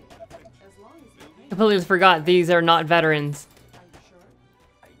you say. As long as you pay. I completely forgot these are not veterans. Are you sure?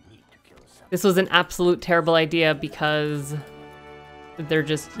 I need to kill some. This was an absolute terrible idea because they're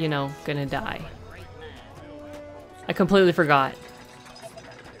just, you know, gonna die. I completely forgot.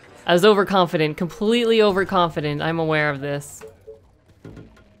 I was overconfident, completely overconfident. I'm aware of this.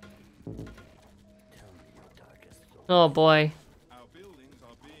 Oh boy. Our buildings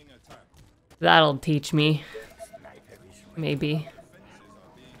are being attacked. That'll teach me. Maybe. Defenses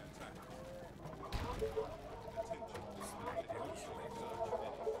are being attacked.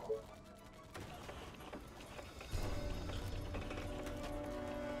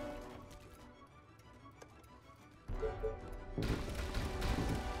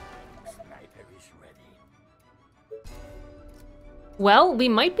 Sniper is ready. Well, we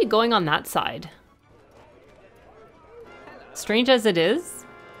might be going on that side. Strange as it is.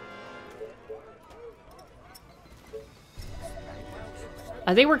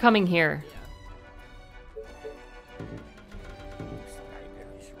 I think we're coming here. Sniper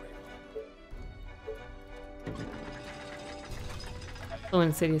is ready. Oh,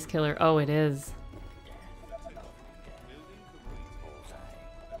 Insidious Killer. Oh, it is.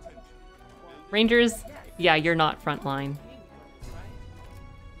 Rangers, yeah, you're not frontline.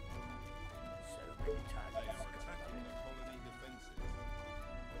 So many targets. Attacking the colony defenses. My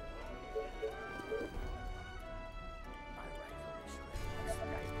rifle is ready.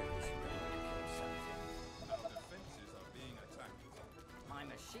 Sniper is ready to kill something. Our defenses are being attacked. My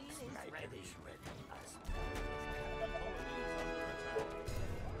machine is Sniper ready. is ready. The colony is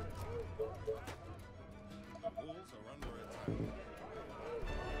under attack. The walls are under attack.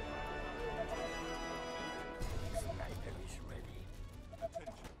 Sniper is ready.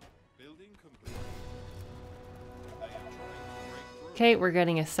 Attention. Building complete. They are trying to break through. Okay, we're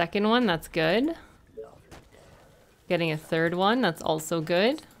getting a second one. That's good. Getting a third one. That's also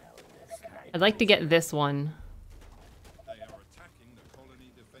good. I'd like to get this one. They are attacking the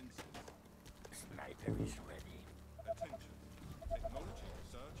colony defenses. Sniper is ready. Attention. Technology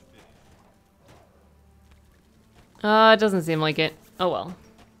research finished. It doesn't seem like it. Oh well.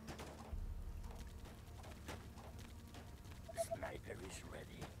 Sniper is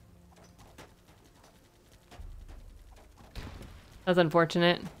ready. That's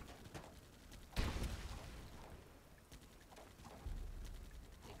unfortunate.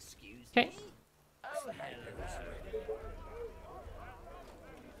 Excuse Okay. me? Oh, hello.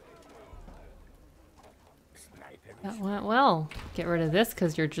 Sniper That is went well. Get rid of this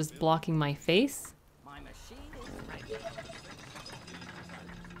because you're just blocking my face. My machine is ready.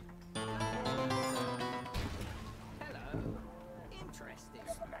 Hello. Interesting.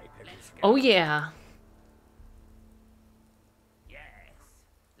 Sniper Let's is go. Oh yeah. Yes.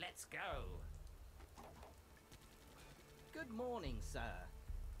 Let's go. Good morning, sir.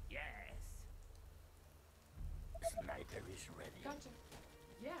 Yes. Sniper is ready. Gotcha.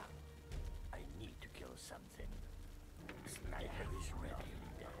 Yeah. I need to kill something. Sniper is ready.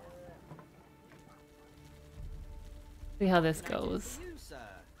 See how this Noted goes. for you, sir.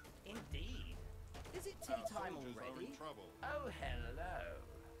 Indeed. Is it tea time Soldiers are already? in trouble. Oh, hello.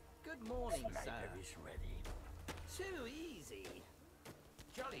 Good morning, sir. Sniper is ready. Too easy.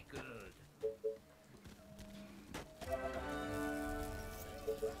 Jolly good.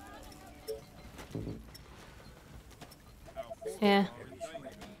 Our forces Yeah. are in Is danger.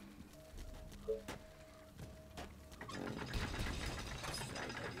 ready.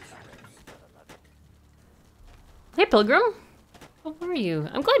 Sniper is ready. Gotta love it. Hey Pilgrim. How are you?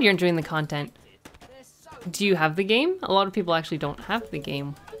 I'm glad you're enjoying the content. They're so Do you have the game? A lot of people actually don't have the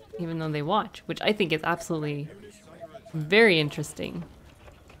game, even though they watch, which I think is absolutely very interesting.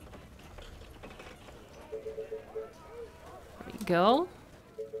 There we go.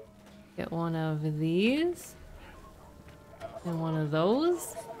 Get one of these. And one of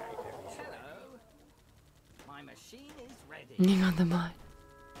those. hello. My machine is ready. You got the mod.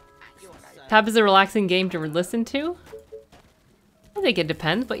 Your sir. Tab is a relaxing game to listen to. I think it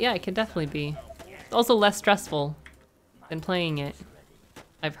depends, but yeah, it can definitely be. It's also less stressful than playing it,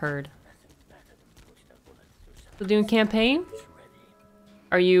 I've heard. So doing campaign?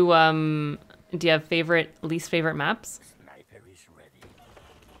 Are you, do you have least favorite maps? Sniper is ready.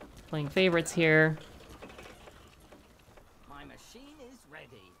 Playing favorites here. My machine is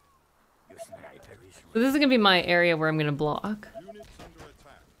ready. Your sniper is ready. So this is gonna be my area where I'm gonna block. Units under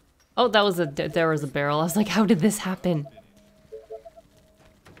attack. Oh, that was there was a barrel. I was like, how did this happen?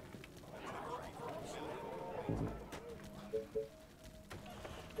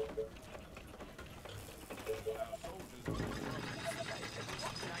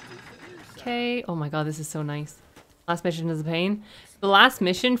 Okay. Oh my god, this is so nice. Last mission is a pain. The last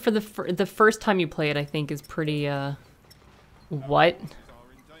mission for the first time you play it, I think, is pretty what?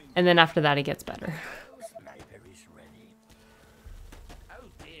 And then after that, it gets better. Sniper is ready. Oh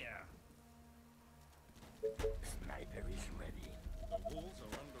dear. Sniper is ready. The walls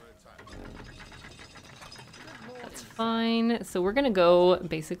are under That's fine. So we're gonna go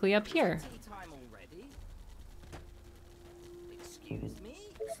basically up here. Tea time already? Excuse me?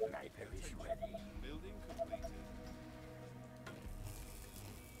 Sniper is ready. Building completed.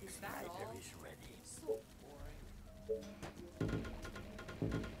 Is that all? Sniper is ready. So boring.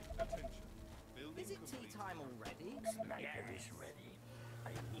 Attention. Building Is it tea complete. time already? Sniper is ready. I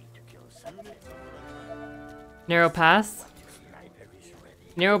need to kill something. Units under attack. Narrow pass. Sniper is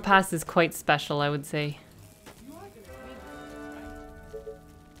ready. Narrow pass is quite special, I would say. You are gonna paint this,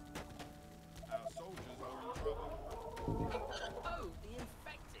 right? Our soldiers are in trouble. Oh, the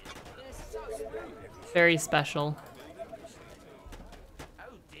infected. They're so rude. Very special. Oh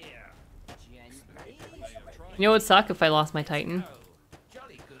dear. Gently. You know what would suck if I lost my Titan? Oh,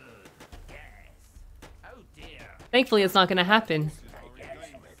 jolly good. Yes. Oh dear. Thankfully, it's not gonna happen.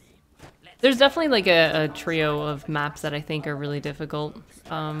 There's definitely like a trio of maps that I think are really difficult.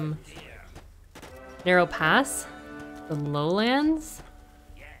 Narrow Pass, the Lowlands,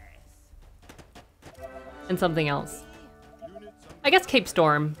 and something else. I guess Cape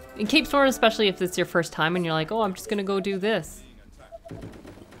Storm. In Cape Storm, especially if it's your first time and you're like, oh, I'm just gonna go do this.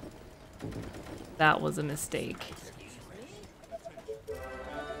 That was a mistake.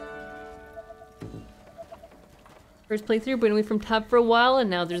 First playthrough, been away from tab for a while, and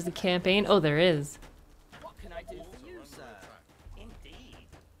now there's the campaign. Oh, there is. What can I do for you, sir? Indeed.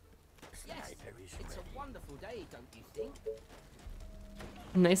 Yes, it's a wonderful day, don't you think?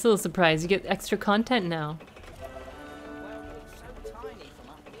 Nice little surprise. You get extra content now. Well, it's so tiny from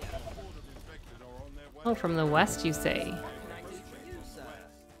up here. Horde of infected are on their way. Oh, from the west, you say? What can I do for you, sir?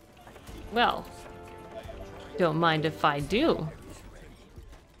 Well, don't mind if I do.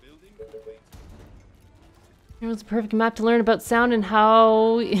 Building complete. It was a perfect map to learn about sound and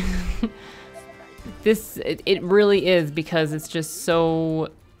how it really is, because it's just so,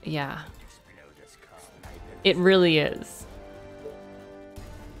 yeah. It really is.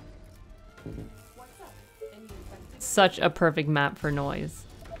 What's up? Any infected? Such a perfect map for noise.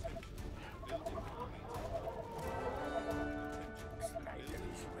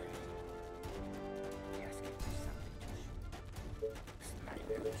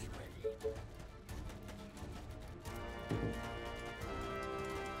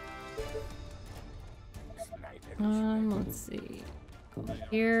 Let's see. Go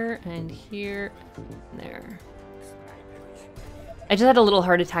here and here and there. I just had a little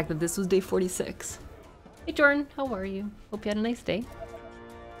heart attack that this was day 46. Hey Jordan, how are you? Hope you had a nice day.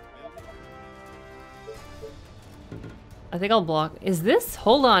 I think I'll block. Is this?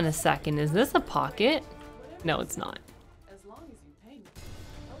 Hold on a second. Is this a pocket? No, it's not. As long as you pay me.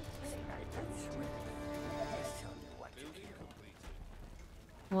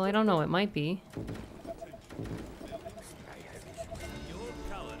 Well, I don't know. It might be.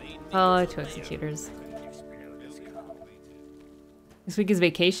 Oh, 2 executors. This week is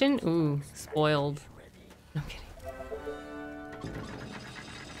vacation? Ooh, spoiled. No, I'm kidding.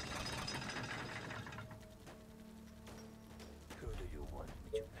 Who do you want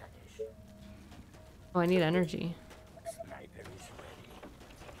me to punish? Oh, I need energy. Sniper is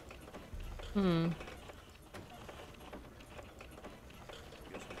ready. Hmm.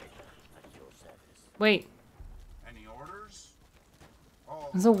 At your service. Wait. Any orders? All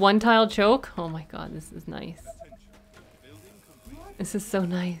There's a one-tile choke? Oh my god, this is nice. attention. Building complete. This is so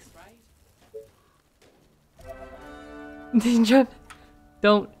nice. Right? Danger.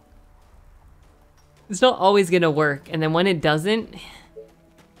 Don't. It's not always gonna work, and then when it doesn't,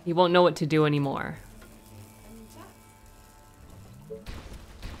 you won't know what to do anymore. And chat.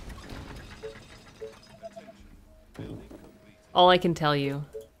 Attention. Building complete. All I can tell you.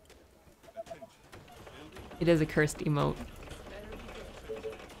 Attention. It is a cursed emote. Building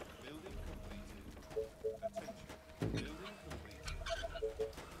completed. Attention.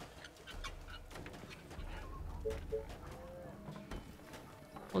 Building complete.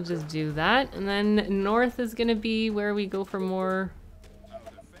 We'll just do that, and then north is gonna be where we go for more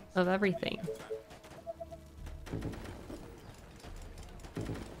of everything. So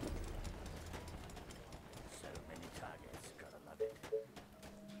many targets, gotta love it.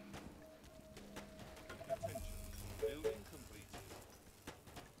 Attention. Building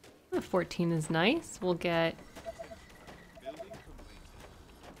completed. 14 is nice. We'll get Building completed.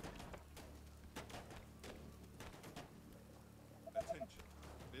 Attention.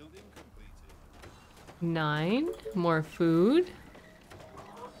 Building completed. 9. More food.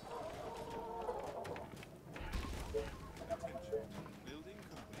 Attention. Building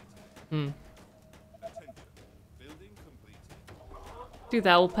completed. Hmm. Attention. Building completed. Do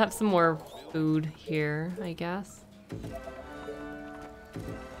that. We'll have some more food here, I guess.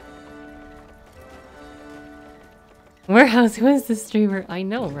 Warehouse, who is the streamer? I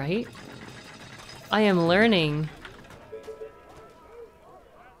know, right? I am learning.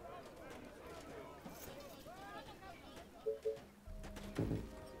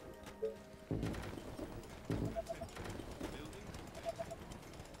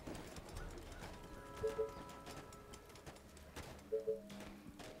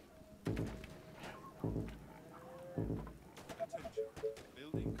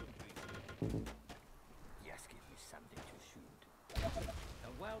 Yes, give me something to shoot.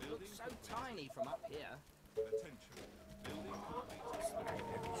 The world looks so tiny from up here. Sniper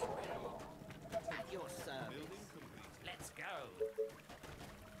is ready. At your service. Let's go.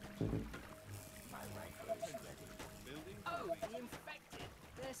 My rifle is ready. Oh, the infected.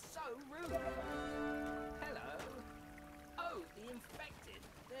 They're so rude. Hello. Oh, the infected.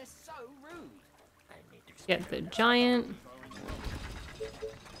 They're so rude. I need to Get the giant.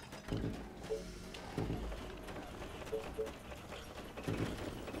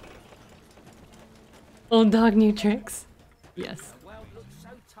 Old dog, new tricks. Yes. The world looks so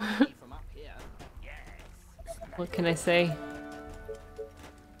tiny from up here. Yes. What can I say?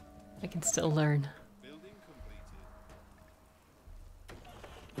 I can still learn.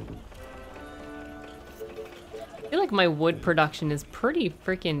 I feel like my wood production is pretty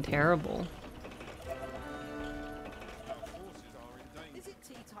freaking terrible. Is it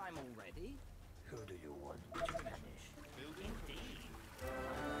tea time already? Who do you want to punish?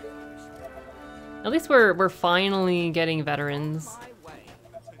 At least we're finally getting veterans. My way.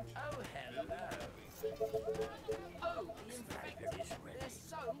 Oh, hello. Oh, the infected. They're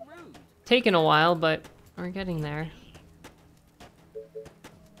so rude. Taken a while, but we're getting there.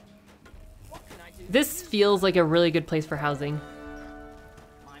 What can I do? This feels like a really good place for housing.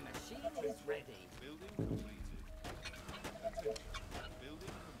 My machine is ready.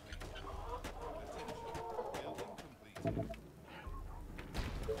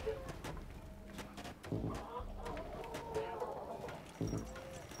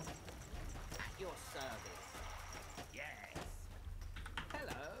 At your service. Yes.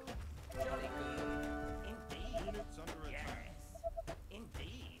 Hello. Jolly good. Indeed. Yes.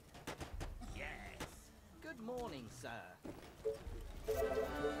 Indeed. Yes. Good morning, sir.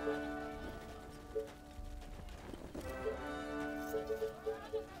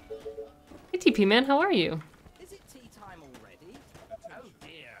 Hey TP man, how are you? Is it tea time already? Oh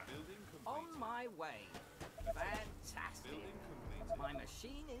dear. On my way. Fantastic. My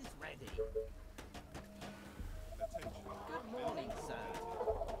machine is ready. Good morning, sir.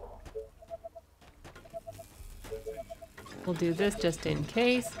 We'll do this just in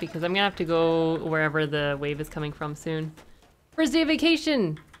case, because I'm gonna have to go wherever the wave is coming from soon. First day of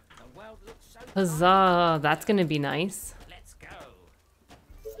vacation! The world looks so Huzzah! That's gonna be nice. Let's go.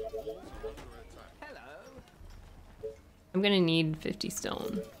 Hello. I'm gonna need 50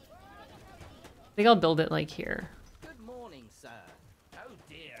 stone. I think I'll build it like here. Good morning, sir. Oh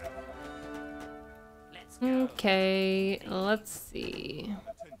dear. Let's go. Okay, let's see.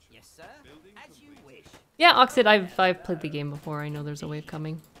 Yes, sir. As you wish. Yeah, Oxid, I've played the game before. I know there's a wave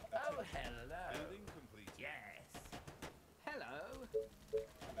coming. Oh, hello. Yes. Hello.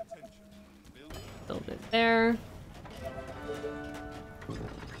 Build it there.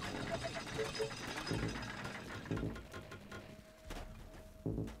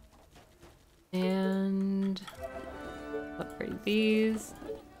 And upgrade these.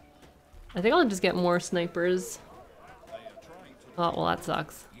 I think I'll just get more snipers. Oh, well, that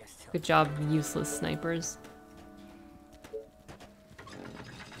sucks. Good job, useless snipers.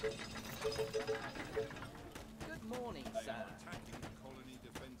 Good morning, sir.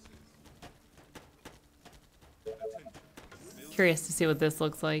 Curious to see what this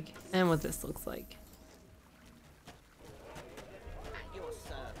looks like and what this looks like. At your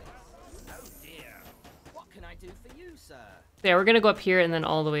service. Oh dear. What can I do for you, sir? Yeah, we're gonna go up here and then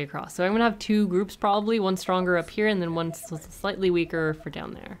all the way across. So I'm gonna have two groups probably, one stronger up here and then one slightly weaker for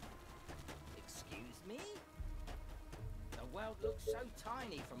down there. Excuse me? The world looks so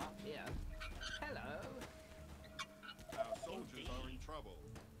tiny from up here. Hello. Our soldiers are in trouble.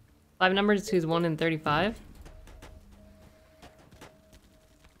 5 numbers, who's 1 and 35.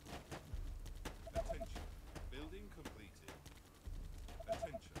 Attention. Building completed.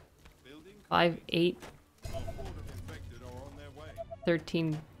 Attention. Building 5, 8, Our horde of infected are on their way.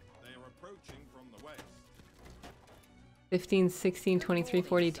 13, They are approaching from the west. 15, 16, 23,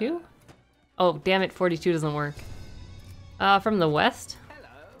 42. Oh, damn it, 42 doesn't work. From the west? Hello.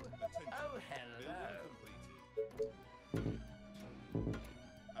 Attention. Oh, Building hello. completed.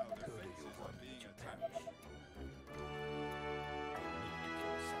 Our defenses are being attacked. I need to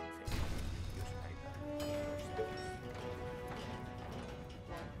kill something. Your sniper. Your service.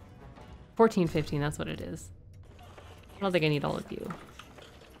 14, 15, that's what it is. I don't think I need all of you.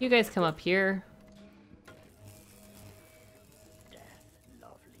 You guys come up here.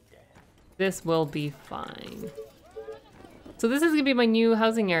 This will be fine. So this is gonna be my new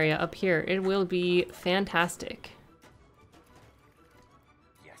housing area up here. It will be fantastic.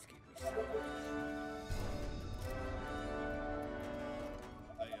 Just give me some.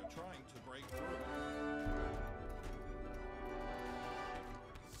 They are trying to break through.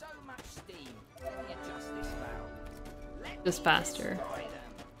 So much steam. Let me adjust this valve. Let Just me faster. destroy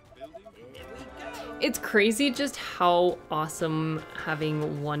them. Here we go. It's crazy just how awesome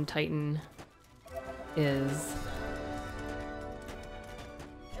having one Titan is.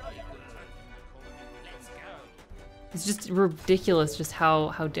 Let's go. It's just ridiculous just how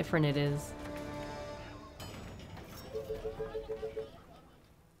different it is.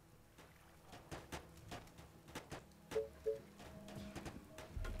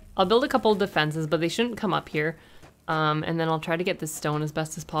 I'll build a couple of defenses, but they shouldn't come up here. And then I'll try to get this stone as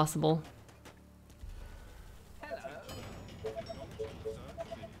best as possible. Hello.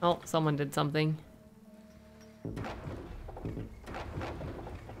 Oh, someone did something. Good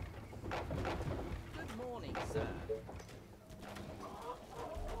morning, sir.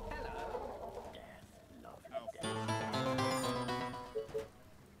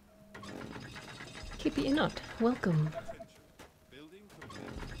 Kippy Inot, welcome Building complete.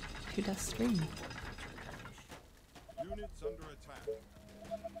 to the stream. Units under attack.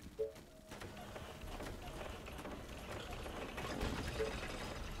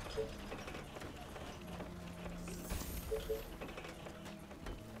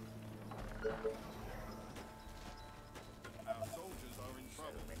 Our soldiers are in So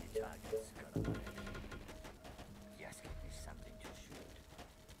trouble. many targets gonna break. Just give me something to shoot.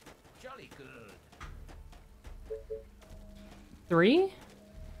 Jolly good. 3?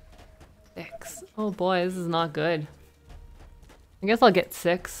 6. Oh boy, this is not good. I guess I'll get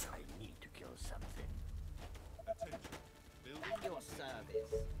 6. I need to kill something. Attention. Building. At your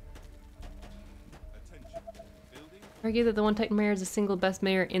service. Attention. Building. Argue that the one Titan mayor is the single best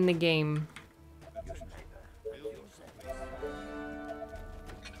mayor in the game. Attention. Building complete.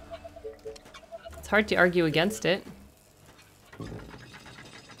 It's hard to argue against it.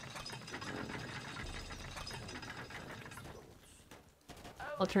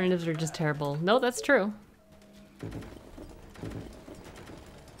 Alternatives are just terrible. No, that's true.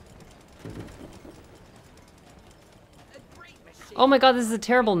 A great machine. Oh my god, this is a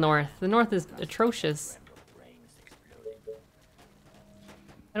terrible north. The north is atrocious. Brains exploding.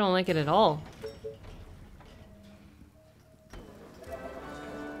 I don't like it at all.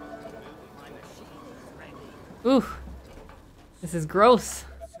 My machine is ready. Ooh. This is gross.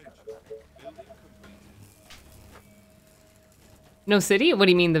 No city? What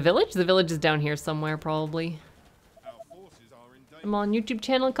do you mean, the village? The village is down here somewhere, probably. Our forces are in danger. I'm on YouTube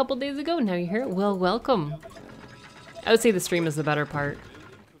channel a couple days ago. Now you're here. Well, welcome. I would say the stream is the better part.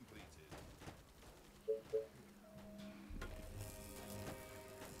 Building completed.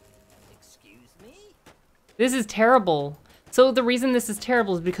 Excuse me? This is terrible. So the reason this is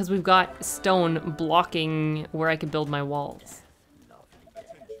terrible is because we've got stone blocking where I could build my walls.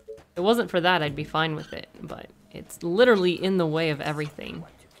 If it wasn't for that, I'd be fine with it, but it's literally in the way of everything.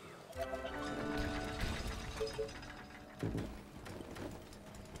 I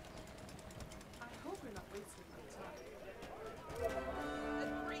hope we're not wasting my time. A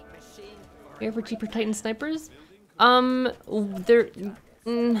great machine for You ever cheaper Titan snipers? They're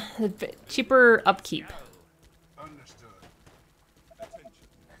cheaper upkeep. Understood. Attention.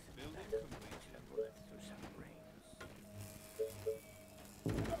 Building completed. Bullets through some brains.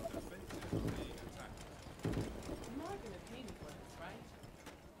 Our defenses are being attacked. You're not gonna pay me for this, right?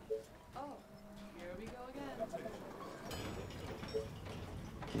 Oh, here we go again.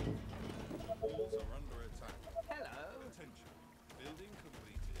 Walls are under attack. Hello. Attention. Building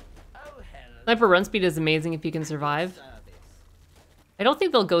completed. Oh, hello. Sniper run speed is amazing if you can survive. Service. I don't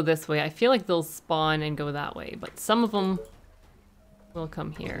think they'll go this way. I feel like they'll spawn and go that way, but some of them will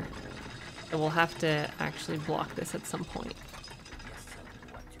come here. So we'll have to actually block this at some point. Yes,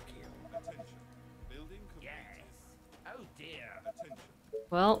 someone want to kill. Attention. Building completed. Yes. Oh dear. Attention.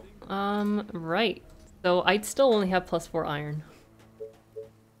 Well, right. So I'd still only have +4 iron.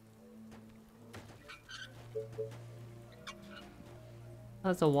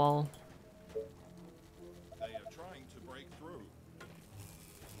 That's a wall. They are trying to break through.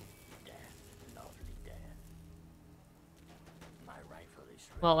 Death, lovely death. My rifle is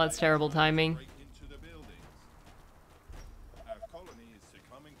ready. Well, that's terrible timing. Break into the buildings. Our colony is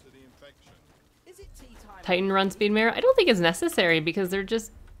succumbing to the infection. Is it tea time? Titan run speed mirror? I don't think it's necessary because they're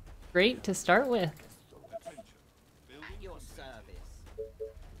just Great to start with. Attention. Building At your complete. service.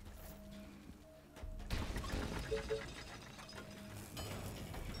 Attention.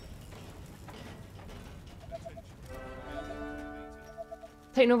 Building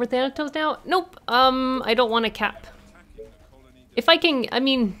completed. Titan over Thanatos now? Nope. I don't want to cap. Attacking the colony. If I can, I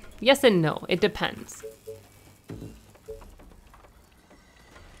mean, yes and no. It depends.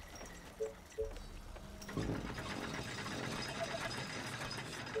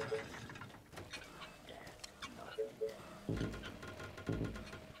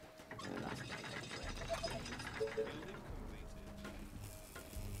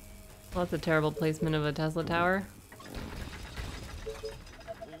 Well, that's a terrible placement of a Tesla tower.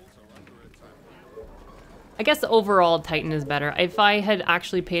 I guess overall Titan is better. If I had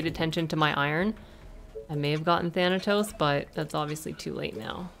actually paid attention to my iron, I may have gotten Thanatos, but that's obviously too late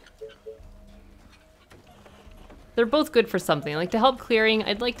now. They're both good for something. Like to help clearing,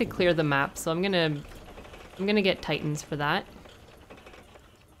 I'd like to clear the map, so I'm gonna get Titans for that.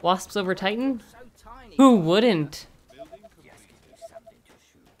 Wasps over Titan? So tiny. Who wouldn't? Building completed. Something to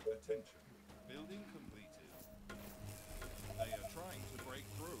shoot. Attention. Building completed. They are trying to break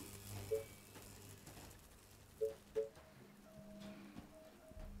through.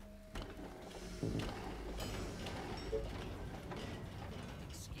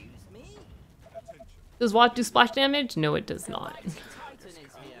 Excuse me? Attention. Does Wasp do splash damage? No, it does not. Titan is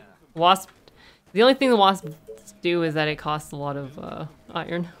here. Wasp. The only thing the wasps do is that it costs a lot of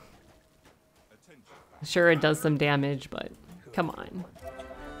iron. Attention. Sure, it does some damage, but come on.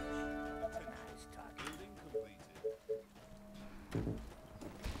 Nice target. Building completed.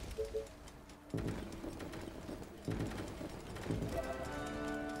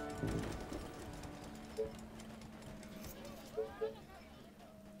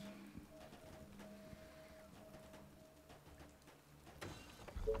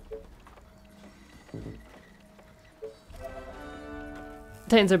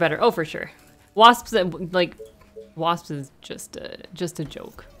 Titans are better. Oh, for sure. Wasps, like, wasps is just a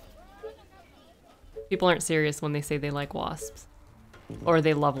joke. People aren't serious when they say they like wasps. Or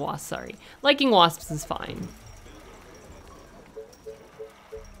they love wasps, sorry. Liking wasps is fine.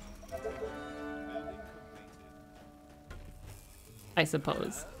 I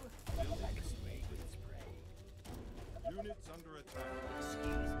suppose. Units under attack.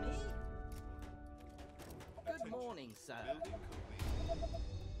 Excuse me? Good morning, sir. Building complete.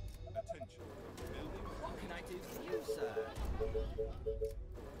 Attention. Building What can I do for you, sir?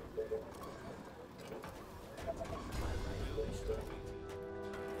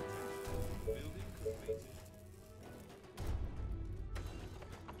 building completed.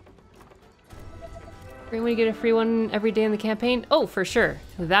 When we get a free one every day in the campaign? Oh, for sure.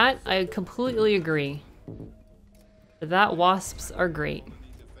 That, I completely agree. That wasps are great. Enemy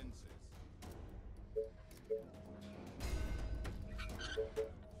defenses.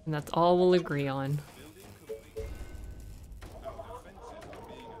 And that's all we'll agree on. Building complete. Our defenses are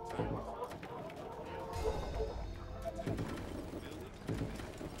being attacked. Attention.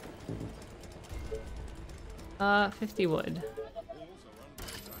 Building complete. 50 wood. Walls are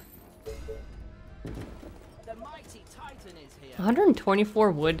under attack. The mighty Titan is here.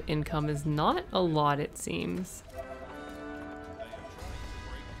 124 wood income is not a lot, it seems. They are trying to break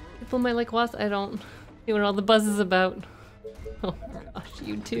through. People might like wasps. I don't see what all the buzz is about. Oh my gosh,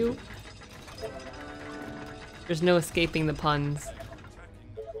 you two. There's no escaping the puns. Attacking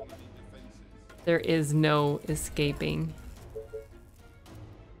the colony defenses. There is no escaping.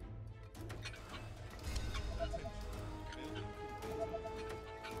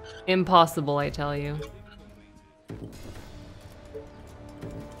 Impossible, I tell you.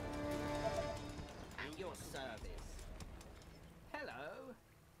 At your service. Hello.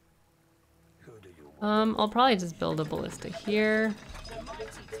 Who do you want? I'll probably just build a ballista here. The mighty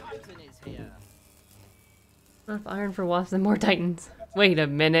Titan is here. Enough iron for wasps and more titans. Wait a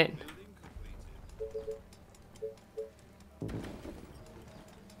minute.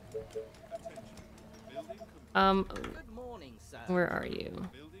 Good morning, sir. Where are you?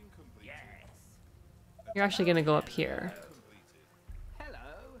 Building complete. Yes. You're actually gonna go up here.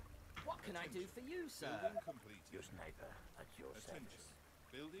 Hello. What can I do for you, sir? Building completed. Your sniper at your Attention. service.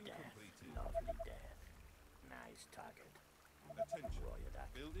 Building Death, completed. lovely death. Nice target. Attention. Roger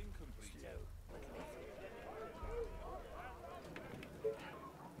that. Building completed. Slow but lethal.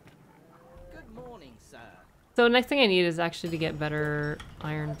 Good morning, sir. So next thing I need is actually to get better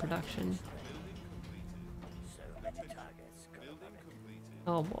iron production. So many targets. Go Building above it. completed.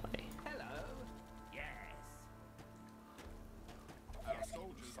 Oh boy. Hello. Yes. Our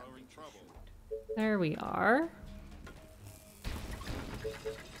soldiers are in trouble. There we are.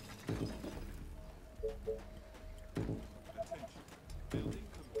 Building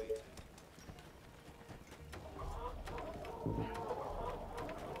completed.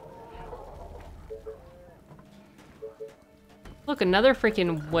 Look, another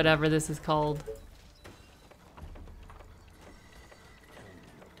freaking whatever this is called.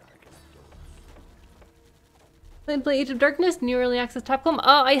 Then play Age of Darkness, new early access tab club.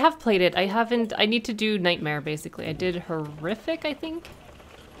 Oh, I have played it. I haven't. I need to do Nightmare basically. I did Horrific, I think.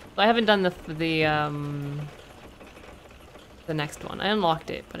 I haven't done the next one. I unlocked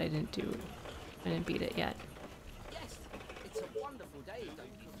it, but I didn't beat it yet. Yes, it's a wonderful day, don't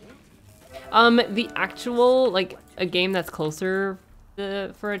you think? The actual, like, a game that's closer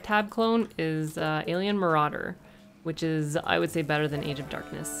for a tab clone is Alien Marauder, which is, I would say, better than Age of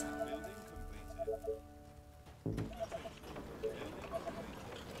Darkness.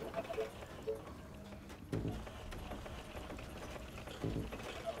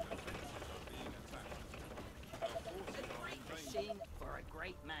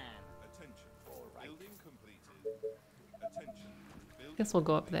 Guess we'll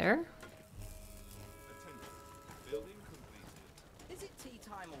go up there. Building completed. Is it tea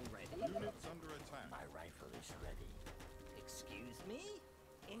time already? Units under attack. My rifle is ready. Excuse me?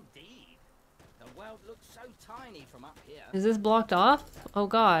 Indeed. The world looks so tiny from up here. Is this blocked off? Oh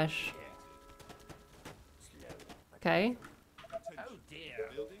gosh. Okay. Oh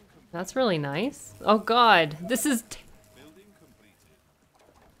dear. That's really nice. Oh god. This is... Building completed.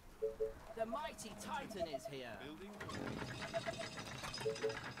 The mighty Titan is here. Building completed.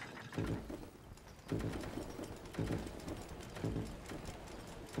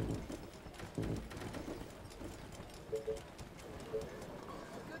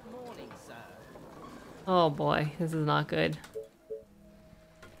 Good morning, sir. Oh boy. This is not good.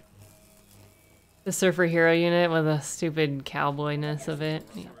 The Surfer Hero unit with a stupid cowboyness of it.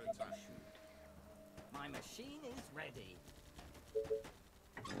 Yeah. My machine is ready.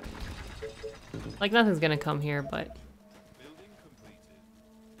 Like nothing's gonna come here, but... Building completed.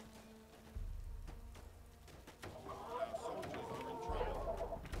 Our soldiers are in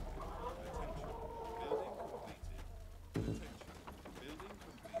trouble. Attention. Building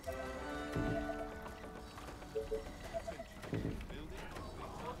completed. Attention. Building completed. Attention. Building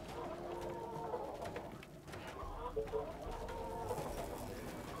completed.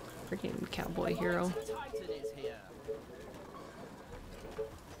 Freaking cowboy hero. Titan is here.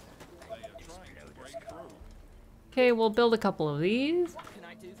 They are trying to break through. Okay, we'll build a couple of these. What can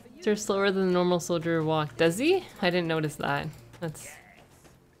I do for you? They're slower than the normal soldier walk. Does he? I didn't notice that. That's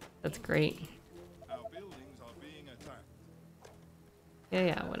great. Our buildings are being attacked.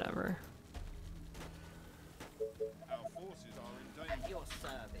 Yeah, whatever. Our forces are in At danger. your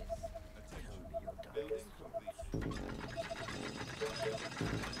service. Attention. Building completed.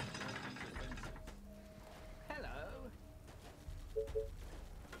 Hello.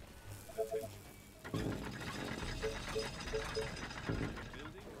 Attention. Building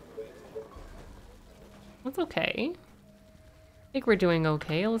completed. That's okay. I think we're doing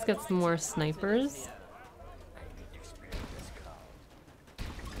okay. Let's get some more snipers.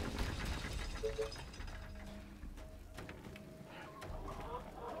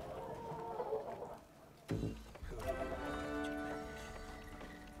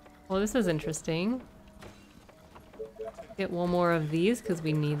 Well, this is interesting. Get one more of these because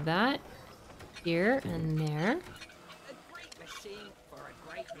we need that. Here and there. A great machine for a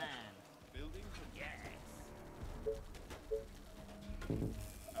great man. Building completed. Yes.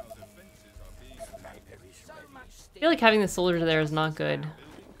 Our defenses are being attacked. So much I steel. feel like having the soldier there is not good.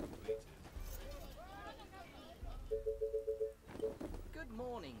 Building completed. Good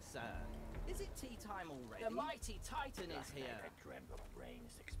morning, sir. Is it tea time already? The mighty Titan is here. I dreamt of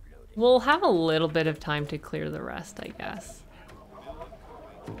brains exploding. We'll have a little bit of time to clear the rest, I guess.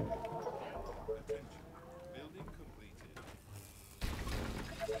 Attention. Building completed.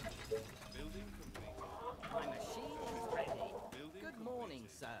 Building completed. My machine is ready. Building Good morning,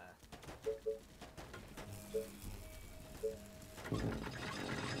 sir.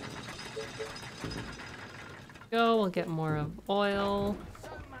 Go, we'll get more of oil. So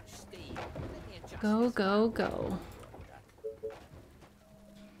much steam. Let me adjust Go, this. go, go.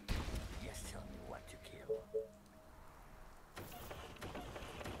 Yes, tell me what to kill.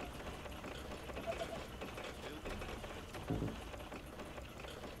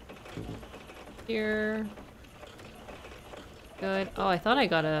 Here. Good. Oh, I thought I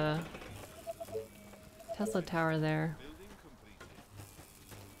got a Tesla tower there. Building completed.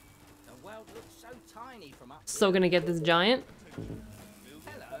 The world looks so tiny from up So gonna get this giant. Building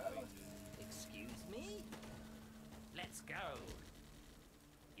Hello. Excuse me. Let's go.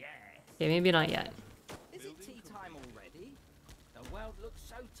 Yes. Okay, maybe not yet.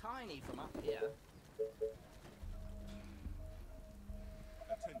 tiny from up here.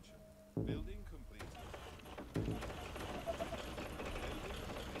 Attention. Building completed. Attention.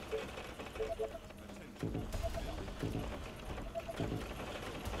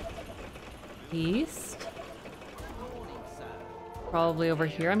 East. Good morning, sir. Probably over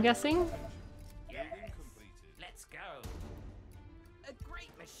here, I'm guessing. Yes. Let's go. A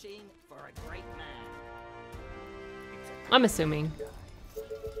great machine for a great man. I'm assuming.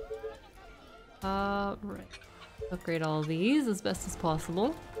 Right. Upgrade all of these as best as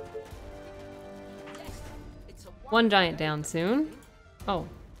possible. Yes, it's a One giant down soon. Oh,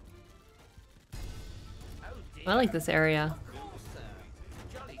 Oh dear. I like this area. Of course, sir.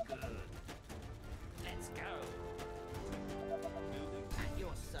 Jolly good. Let's go. At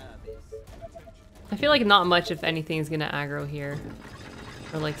your service. I feel like not much, if anything, is gonna aggro here.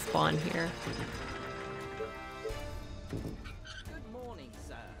 Or like spawn here. Good morning,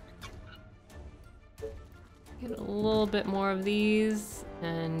 sir. Get a little bit more of these,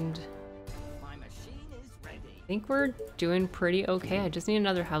 and My machine is ready. I think we're doing pretty okay. I just need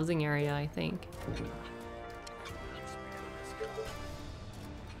another housing area, I think.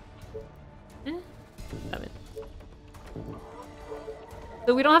 Eh, 7.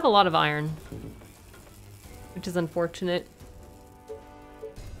 So we don't have a lot of iron, which is unfortunate.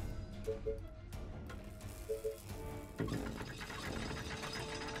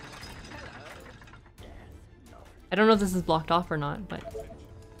 I don't know if this is blocked off or not, but...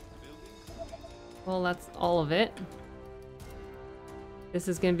 Well, that's all of it. This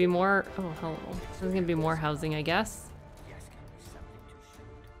is gonna be more... Oh, hello. This is gonna be more housing, I guess. Yes, can be something to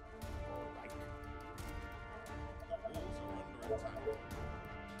shoot. All right. The walls are under attack.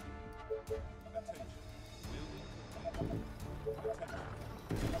 Attention. Building completed. Attention.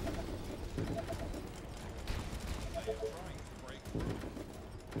 They are trying to break through.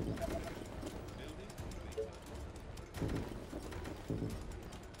 Building completed.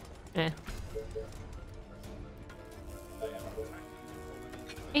 Eh. They are attacking the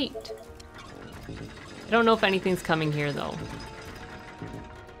colony. 8. I don't know if anything's coming here, though. Good morning,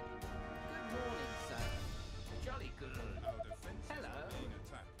 sir. Jolly good. Our defenses Hello. are being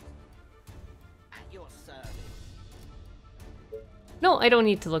attacked. At your service. No, I don't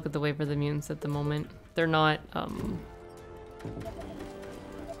need to look at the wave of the mutants at the moment. They're not,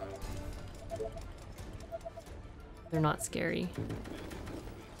 they're not scary.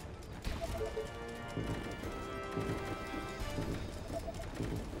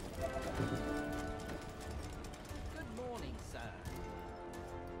 Good morning, sir.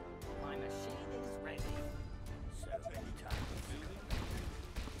 My machine is ready. Serving time.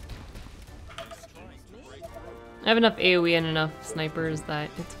 Excuse me. I have enough AoE and enough snipers that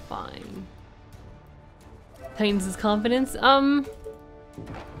it's fine. Tightens his confidence.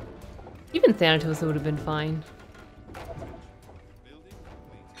 Even Thanatos would have been fine.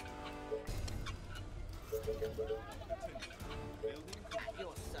 At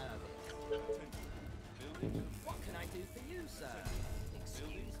your service. What can I do for you, sir?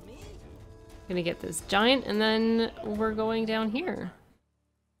 Excuse me? Gonna get this giant, and then we're going down here.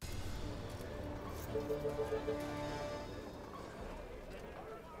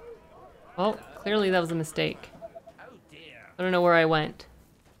 Oh, clearly that was a mistake. Oh dear. I don't know where I went.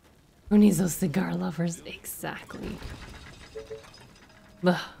 Who needs those cigar lovers? Exactly.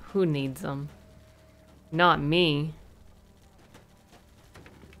 Ugh, who needs them? Not me.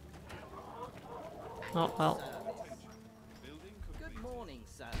 Oh, well. Good morning,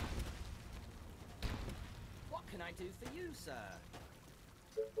 sir. What can I do for you, sir?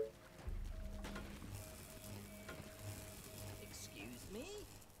 Excuse me?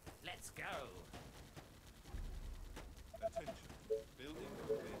 Let's go. Attention. Building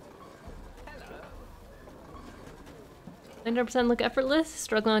completed. Hello. 100% look effortless,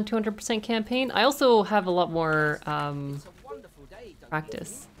 struggling on 200% campaign. I also have a lot more It's a wonderful day, don't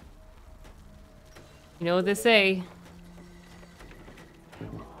practice. You know what they say.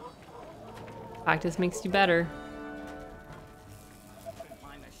 Practice makes you better.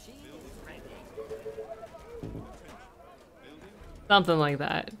 My machine is ready. Something like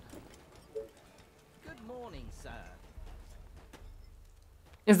that. Good morning, sir.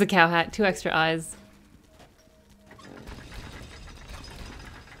 Is the cow hat 2 extra eyes?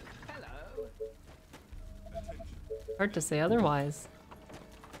 Hello. Hard to say otherwise.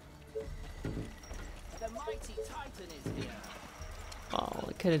 The mighty Titan is here. Oh,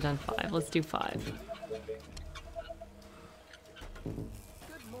 it could have done 5. Let's do 5.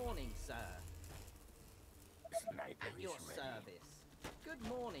 Good morning, sir. Sniper At is your ready. service. Good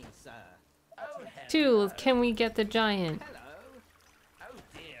morning, sir. Oh, hello. 2. Can we get the giant? Hello. Oh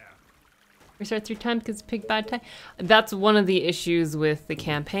Restart 3 times because pick bad time. That's one of the issues with the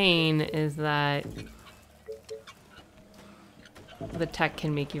campaign is that the tech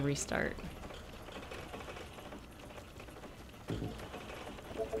can make you restart.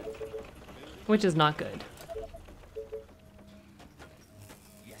 Which is not good.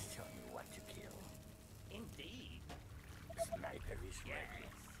 Just tell me what to kill. Indeed. Sniper is ready.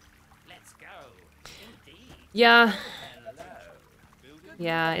 Let's go. Indeed. Yeah. Hello.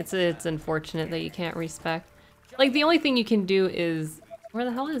 Yeah, it's unfortunate that you can't respec. Like, the only thing you can do is... Where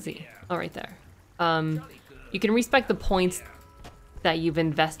the hell is he? Oh, right there. You can respec the points that you've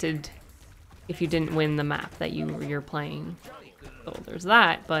invested if you didn't win the map that you're playing. So there's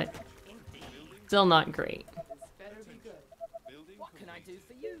that, but still not great. Better be good. What can I do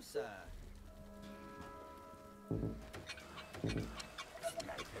for you, sir? Sniper is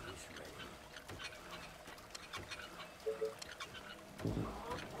ready.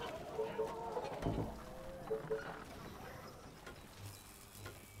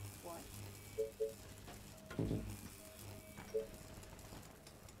 What?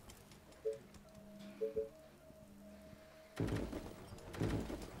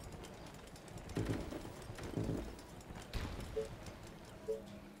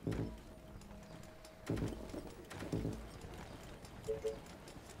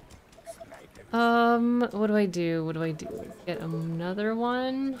 What do I do? What do I do? Let's get another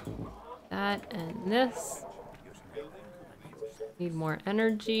one. That and this. Need more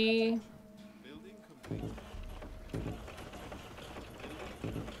energy.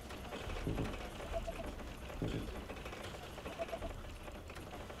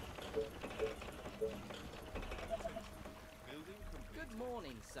 Good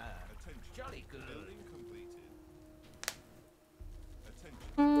morning, sir. Jolly good.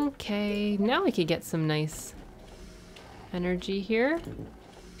 Okay, now we could get some nice energy here.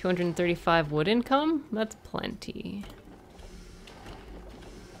 235 wood income? That's plenty.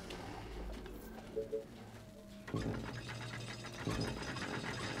 Is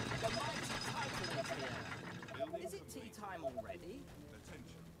it tea time already?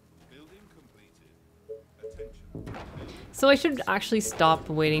 So I should actually stop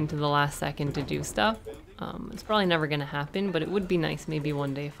waiting to the last second to do stuff. It's probably never gonna happen, but it would be nice maybe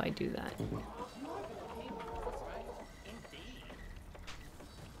one day if I do that.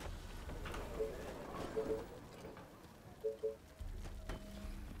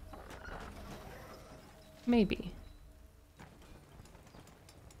 Maybe.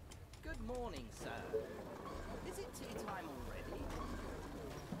 Good morning, sir. Is it tea time already?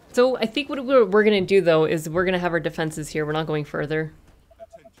 So I think what we're gonna do though is we're gonna have our defenses here. We're not going further.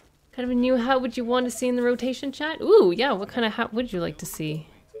 Kind of a new hat would you want to see in the rotation chat? Ooh, yeah, what kind of hat would you like to see,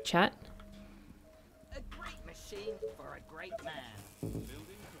 chat? A great machine for a great man.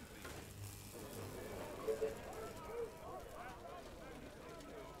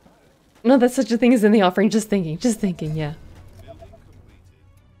 No, that's such a thing as in the offering. Just thinking, yeah.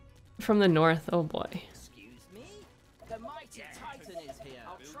 From the north, oh boy. Excuse me? The mighty Titan is here.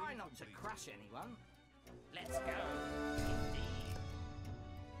 I'll try not to crush anyone. Let's go. Indeed.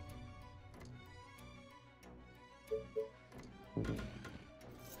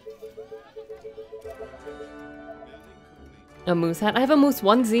 A moose hat. I have a moose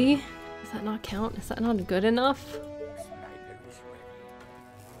onesie. Does that not count? Is that not good enough? Sniper is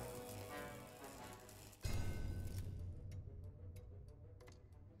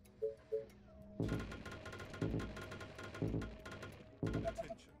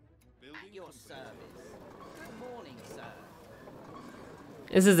At your service. Good morning, sir.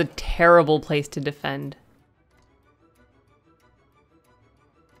 This is a terrible place to defend.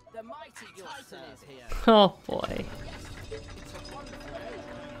 The mighty Titan is here. Oh boy. It's a wonderful day.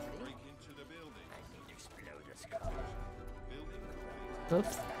 I need exploders come.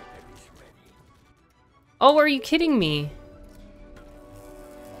 Oops. Sniper is ready. Oh, are you kidding me?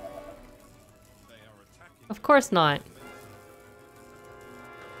 Of course not.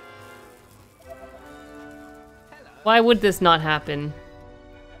 Why would this not happen?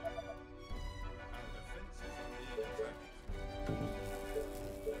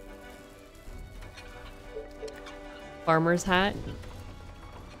 Farmer's hat.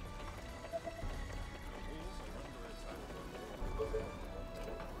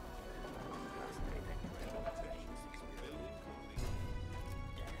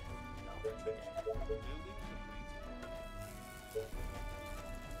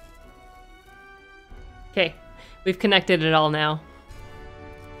 Okay, we've connected it all now.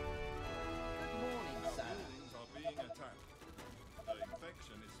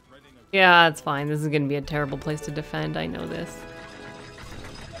 Yeah, it's fine. This is gonna be a terrible place to defend. I know this.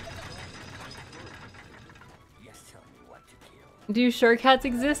 Do shark hats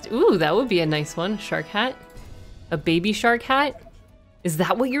exist? Ooh, that would be a nice one. Shark hat? A baby shark hat? Is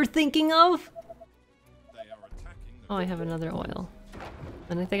that what you're thinking of? They are attacking the Oh, I have another oil.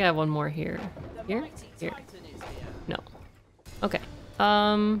 And I think I have one more here. Here? Here. No. Okay.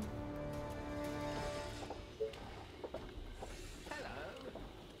 The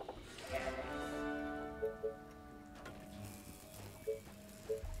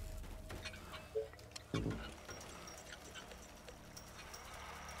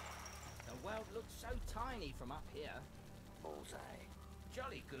world looks so tiny from up here. Bullseye.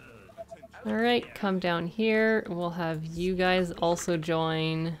 Jolly good. Alright, come down here. We'll have you guys also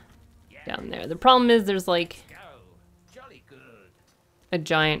join down there. The problem is there's like Go. Jolly good. a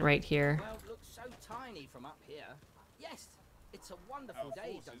giant right here. The world looks so tiny from up here. Yes, it's a wonderful Our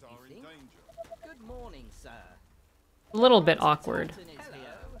day, forces don't are you in think? danger. Good morning, sir. A little bit awkward. Captain is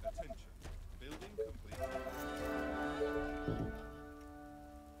here. Attention. Building complete.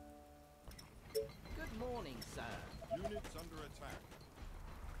 Good morning, sir. Units under attack.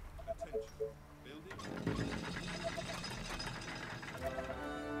 Attention. Building.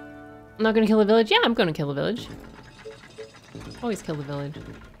 I'm not gonna kill the village? Yeah, I'm gonna kill the village. Always kill the village.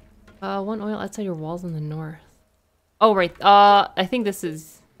 One oil outside your walls in the north. Oh, right. I think this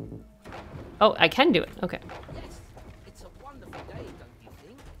is... Oh, I can do it. Okay. Yes, it's a wonderful day, don't you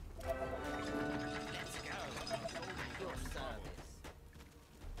think? Let's go. Your service.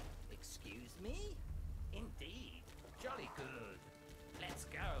 Excuse me? Indeed. Jolly good. Let's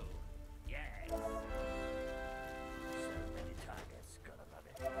go. Yes. So many targets, gotta love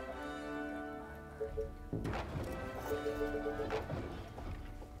it.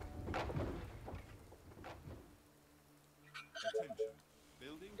 Attention.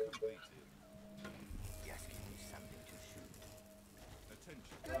 Building completed. Just give me something to shoot.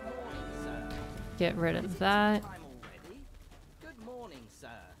 Attention. Good morning, sir. Get rid of that. Time already? Good morning, sir.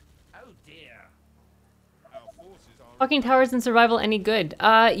 Oh dear. Our forces are Walking towers in survival any good?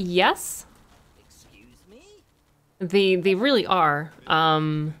 Yes. Excuse me? They really are.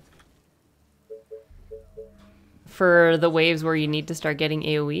 For the waves where you need to start getting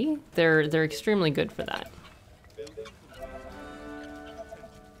AoE, they're extremely good for that. A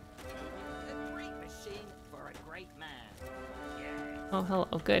great machine for a great man. Yes. Oh, hello.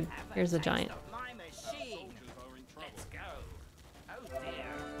 Oh, good. Have a Here's a taste giant. of my machine. soldiers are in trouble. Let's go. Oh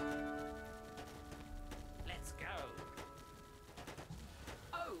dear. Let's go.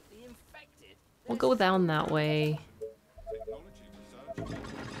 Oh, the infected. We'll go down that way. Technology research.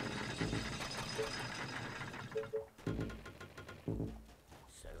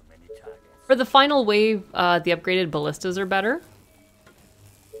 So many targets. For the final wave, the upgraded ballistas are better.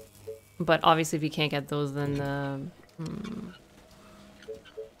 But obviously if you can't get those, then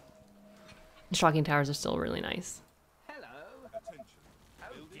the shocking towers are still really nice. Hello. Attention. Oh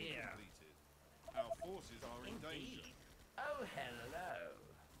Building dear. completed. Our forces are in danger. Indeed. Oh hello.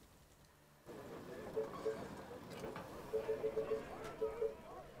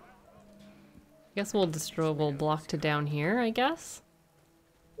 Guess we'll block to down here, I guess.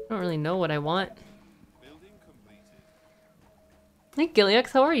 I don't really know what I want. Building completed. Hey,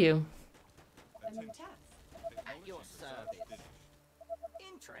 Gileax, how are you? A new task. At your service. Finished.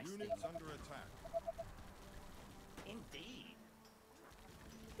 Interesting. Units under attack. Indeed.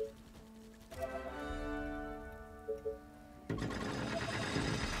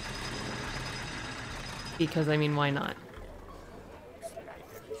 Because, I mean, why not?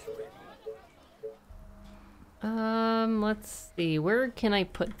 Let's see. Where can I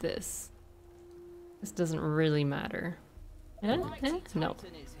put this? This doesn't really matter. Eh? Eh? No.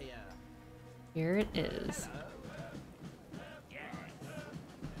 Titan is here. Here it is.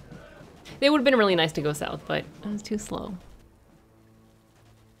 They would have been really nice to go south, but it was too slow.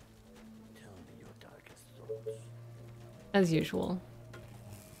 Tell me your darkest thoughts. As usual.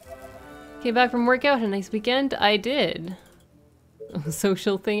 Came back from workout, a nice weekend. I did.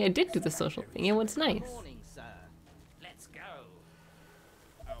 Social thing. I did do the social thing. It was nice. Morning, sir. Let's go.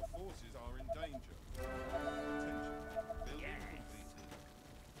 Our forces are in danger. Attention. Building completed.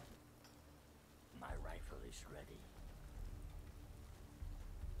 My rifle is ready.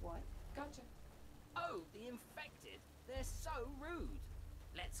 What? Gotcha. Oh, the infected. They're so rude.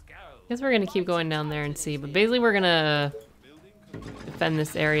 Let's go. Guess we're gonna keep going down there and see, but basically we're gonna defend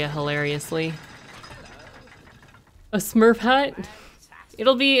this area hilariously. A Smurf hat?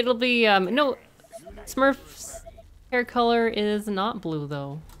 It'll be, no, Smurf's hair color is not blue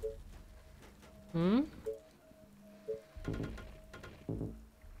though. Hmm?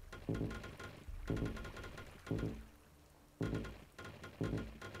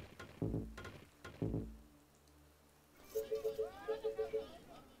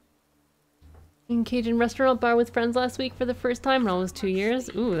 Eating Cajun restaurant bar with friends last week for the first time in almost 2 years.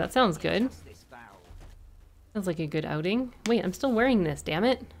 Ooh, that sounds good. Sounds like a good outing. Wait, I'm still wearing this, damn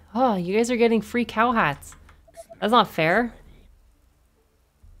it. Oh, you guys are getting free cow hats. That's not fair.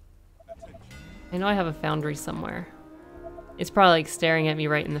 I know I have a foundry somewhere. It's probably like staring at me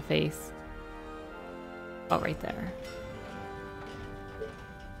right in the face. Oh, right there.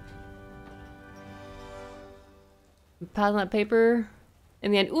 Pass that paper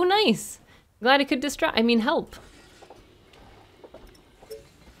in the end. Ooh, nice! Glad it could distract. I mean, help.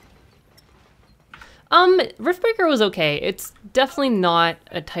 Riftbreaker was okay. It's definitely not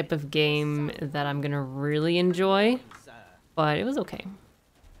a type of game that I'm gonna really enjoy, but it was okay.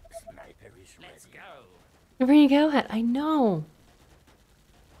 Let's go. Where you go at? I know.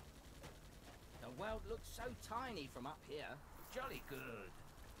 The world looks so tiny from up here. Jolly good.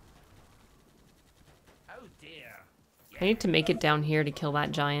 Oh dear. I need to make it down here to kill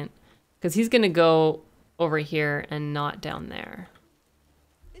that giant, because he's gonna go over here and not down there.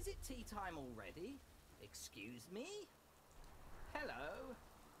 Is it tea time already? Excuse me? Hello?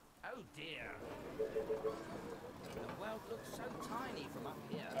 Oh dear. The world looks so tiny from up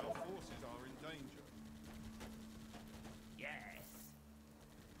here. Our forces are in danger. Yes.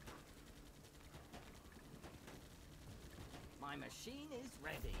 My machine is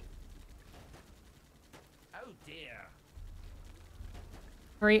ready. Oh dear.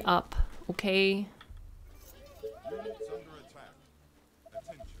 Hurry up, okay? Units under attack.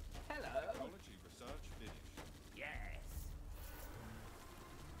 Attention. Hello? Technology research finished. Yes.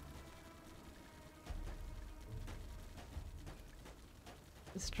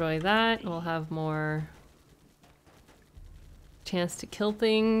 Destroy that. We'll have more chance to kill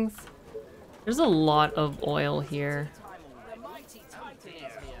things. There's a lot of oil here. The mighty Titan is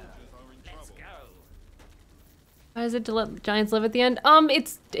here. Let's go. How is it to let giants live at the end?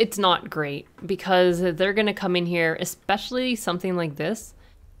 It's not great because they're gonna come in here, especially something like this.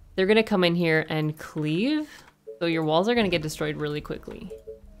 They're gonna come in here and cleave, so your walls are gonna get destroyed really quickly.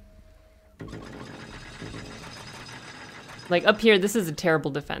 Like up here, this is a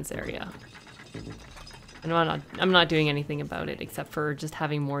terrible defense area. And I'm not doing anything about it except for just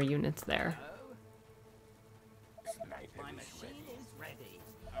having more units there. My machine is ready.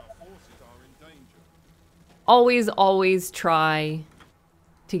 Our forces are in danger. Always try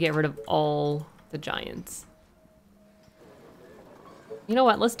to get rid of all the giants. You know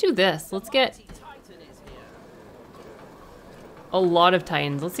what? Let's do this. Let's get Mighty Titan is here. a lot of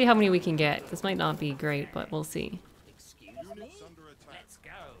titans. Let's see how many we can get. This might not be great, but we'll see. Excuse me? Units under attack. Let's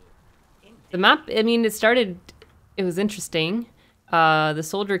go. The map, I mean, it was interesting. The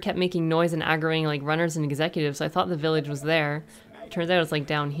soldier kept making noise and aggroing like runners and executives, so I thought the village was there. Turns out it's like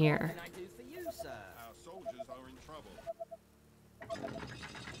down here. What can I do for you, sir? Our soldiers are in trouble.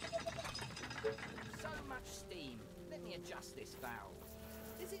 So much steam. Let me adjust this valve.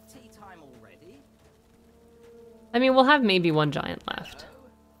 Is it tea time already? I mean, we'll have maybe one giant left.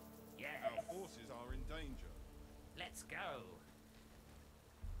 Yes. Our forces are in danger. Let's go.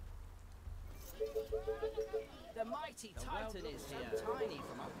 The mighty Titan is here. So tiny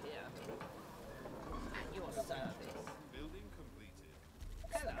from up here. At your service. Building completed.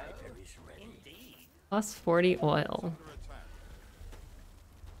 Hello. Sniper is ready. Indeed. Plus 40 oil. Under attack.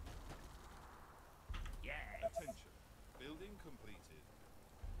 Yes. Attention. Building completed.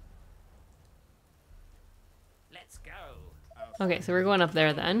 Let's go. Our Okay, so we're going up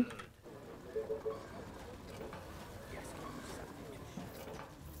there then. Yes, give me something to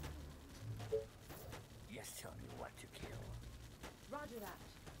shoot. Yes, tell me what to kill. Roger that.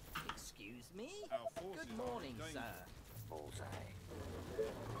 Excuse me? Our forces Good are in morning, danger. sir. Bullseye.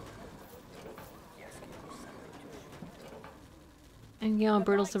 Yes, give me something to shoot. And yeah,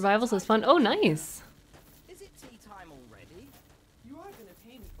 brutal survival says fun. Oh, nice. Is it tea time already? You are gonna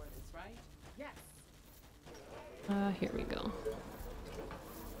pay me for this, right? Yes. Here we go.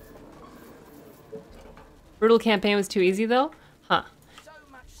 Brutal campaign was too easy though? Huh. So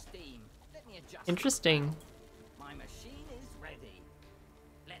much steam. Let me adjust. Interesting. My machine is ready.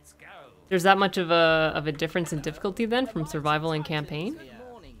 Let's go. There's that much of a difference in difficulty then from survival and campaign? Good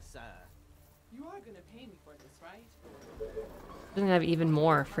morning, sir. You are gonna pay me for this, right? Doesn't have even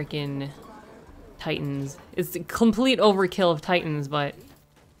more freaking titans. It's a complete overkill of titans, but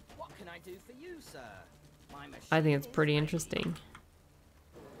What can I do for you, sir? My machine I think it's is pretty ready. interesting.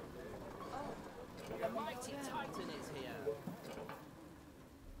 The mighty Titan is here.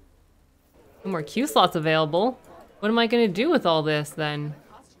 No more Q slots available. What am I gonna do with all this then?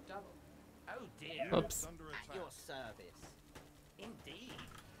 Cost you double. Oh dear. Oops. Under At attack. your service. Indeed.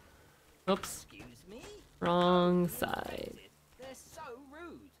 Oops. Excuse me? Wrong side. They're so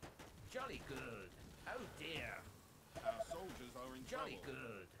rude. Jolly good. Jolly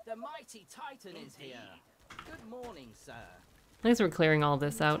good. The mighty Titan is here. Good morning, sir. At least we're clearing all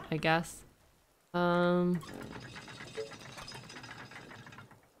this out, I guess.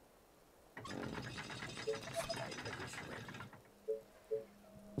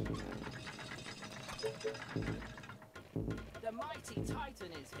 The mighty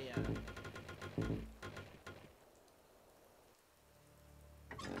Titan is here.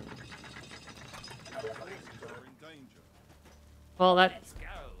 Our forces are in danger. Well, that's Let's go.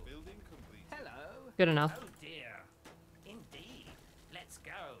 Building complete. Hello. good enough. Oh dear. Indeed. Let's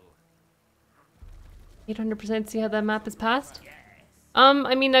go. 800% see how that map is passed? Yes.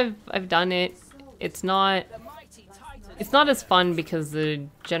 I mean, I've done it. It's not The mighty Titan. it's not as fun because the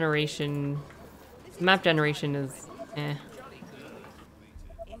map generation is eh. Jolly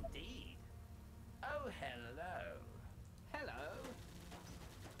good. Indeed. Oh, hello. Hello.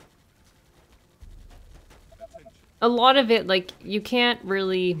 Attention. A lot of it, like, you can't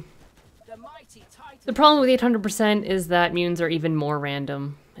really... The mighty Titan. The problem with 800% is that mutants are even more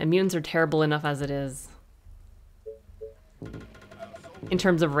random. And mutants are terrible enough as it is. In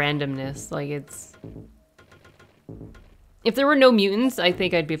terms of randomness, like, it's... If there were no mutants, I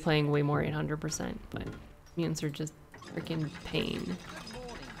think I'd be playing way more 800%, but mutants are just freaking pain. Good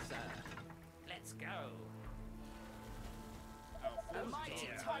morning, sir. Let's go. Our The forces mighty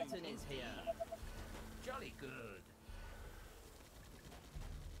are in Titan is here. Jolly good.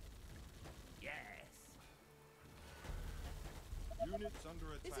 Yes. units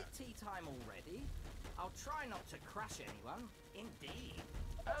under Is attack. it tea time already? I'll try not to crash anyone. Indeed.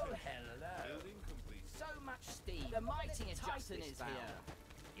 Oh, hello. Building complete. So much steam. The mighty Titan is here.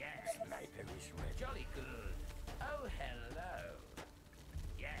 Yes. Sniper is ready. Jolly good. Oh, hello.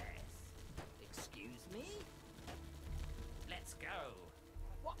 Yes. Excuse me? Let's go.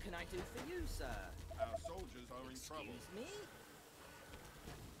 What can I do for you, sir? Our soldiers are in trouble. Excuse me?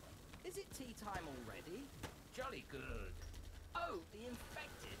 Is it tea time already? Jolly good. Oh, the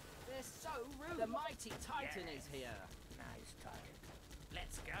infected. They're so rude. The mighty Titan is here. Nice target.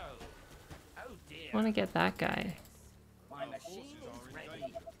 Let's go. Oh dear. I want to get that guy. My Our machine forces are is in ready.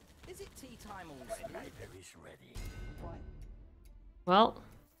 danger. Is it tea time already? Sniper is ready. Well,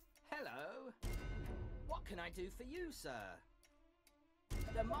 Hello. What can I do for you, sir?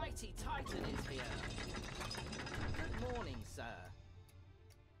 The mighty Titan is here. Good morning, sir.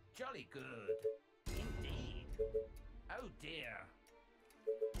 Jolly good. Indeed. Oh dear.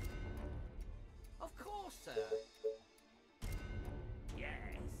 Of course, sir. Yes.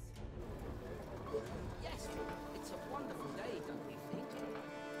 Yes, it's a wonderful day, don't you think?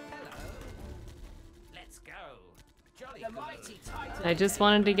 Hello. Let's go. Jolly the mighty Titan. I just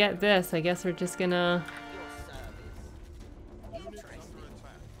wanted to get this. I guess we're just gonna... Your service. Units Interesting. under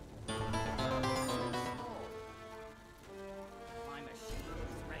attack. My machine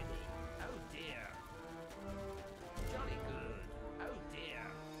is ready. Oh dear. Jolly good. Oh dear.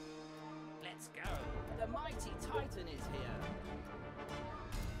 Let's go. The mighty Titan is here.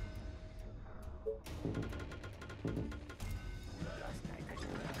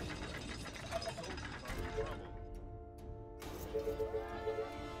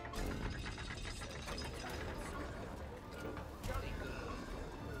 Jolly good.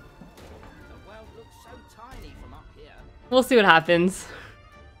 The world looks so tiny from up here. We'll see what happens.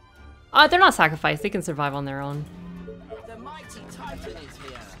 They're not sacrificed. They can survive on their own. The mighty Titan is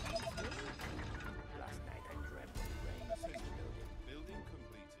here. Last night I dreamt of rain. Attention. Building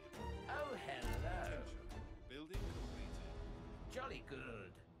completed. Oh, hello. Building completed. Jolly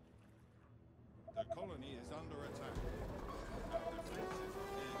good. The colony is under attack. Our defenses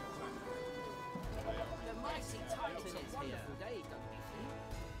are being attacked. They are The mighty Titan is here. Day, don't you think?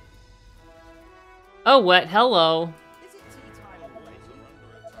 Oh, what? Hello. Is it tea time already?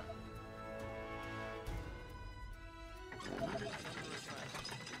 under attack. Units under attack.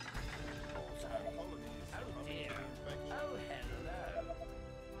 Our colony is Oh under dear. infection. Oh, hello.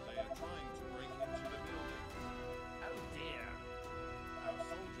 They are trying to break into the building. Oh dear. Our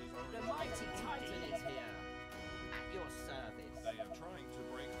soldiers are The in mighty trouble. Titan is here. At your service. They are trying to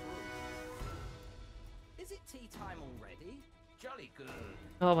break through. Is it tea time already? Jolly good.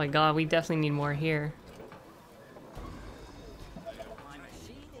 Oh my god, we definitely need more here. My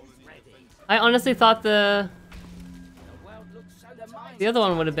machine is ready. I honestly thought the The world looks so tiny. other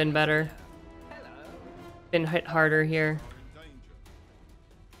one would have been better. Hello. Been hit harder here. Are in danger.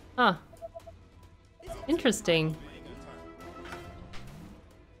 Huh. Is it Interesting. Being attacked.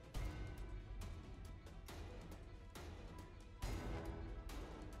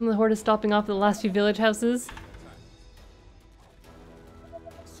 The horde is stopping off at the last few village houses.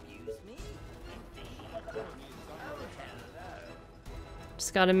 Excuse me? Indeed. Oh, hello.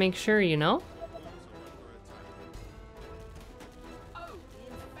 Just gotta make sure, you know? Oh, the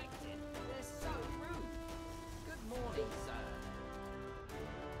infected. They're so rude. Good morning, sir.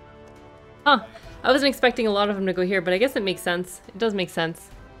 Huh. I wasn't expecting a lot of them to go here, but I guess it makes sense. It does make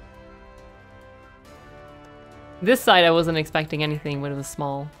sense. This side I wasn't expecting anything when it was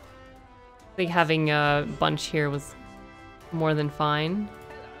small. I think having a bunch here was more than fine.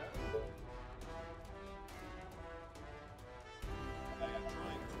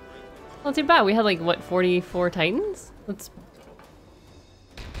 Not too bad. We had like, what, 44 Titans? That's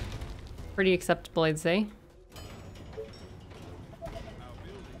pretty acceptable, I'd say. I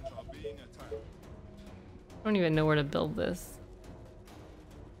don't even know where to build this.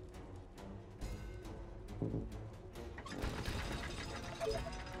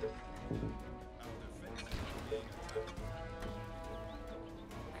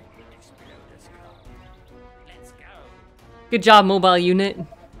 Let's go. Good job, mobile unit.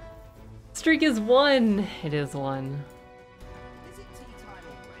 Streak is 1. It is 1. Is it tea time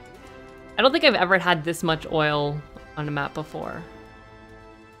already? I don't think I've ever had this much oil on a map before.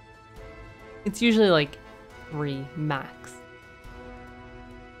 It's usually like 3 max.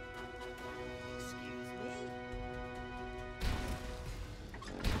 Excuse me?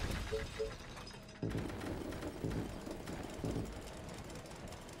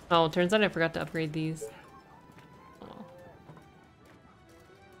 Oh, turns out I forgot to upgrade these. Oh.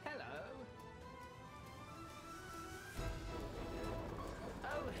 Hello. Oh,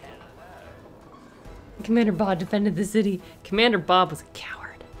 hello. Commander Bob defended the city. Commander Bob was a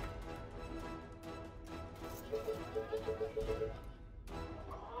coward.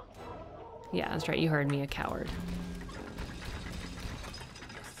 Yeah, that's right. You heard me, a coward.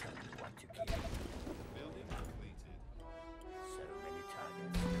 Just tell me what to kill. Building completed. So many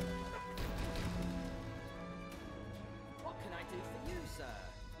targets. What can I do for you, sir?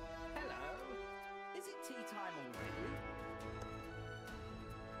 Hello. Is it tea time already?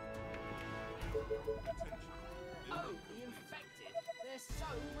 Oh, the infected. They're so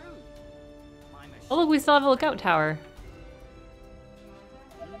rude. My machine. Oh, look, we still have a lookout tower.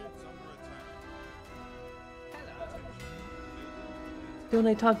 Units under attack. Hello. Don't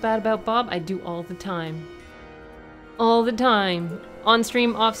I talk bad about Bob? I do all the time. All the time. On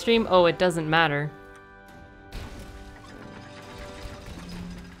stream, off stream. Oh, it doesn't matter.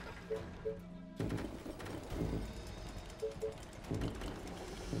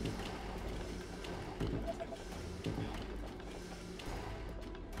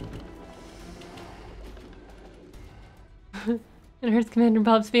 It hurts Commander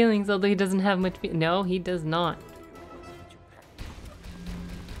Bob's feelings, although he doesn't have much No, he does not.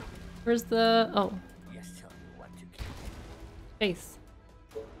 Where's the... Oh, Just tell me what to kill. base.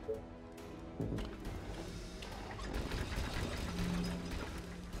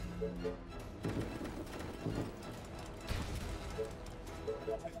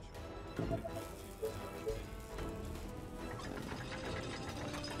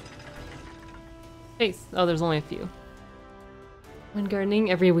 Base. Oh, there's only a few. When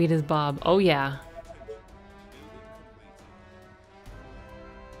gardening, every weed is Bob. Oh, yeah.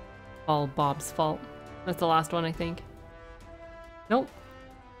 All Bob's fault. That's the last one, I think. Nope.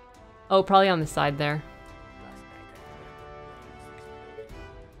 Oh, probably on the side there.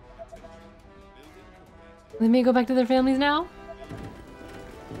 They may go back to their families now?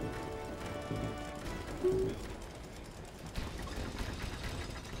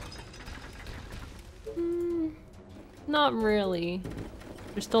 Not really.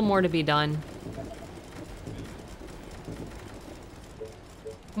 There's still more to be done.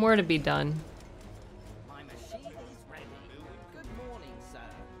 More to be done. My machine is ready. Good morning, sir.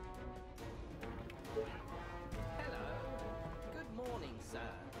 Hello. Good morning, sir.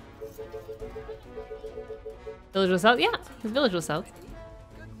 Village was south? Yeah, his village was south.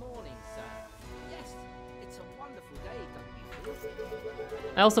 Good morning, sir. Yes, it's a wonderful day, don't you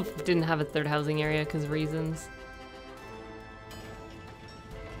feel? I also didn't have a third housing area because reasons.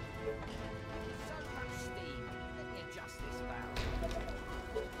 So much steam. Let me adjust this valve.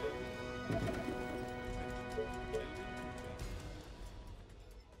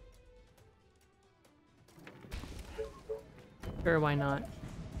 Sure, why not?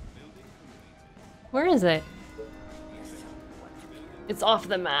 Where is it? It's off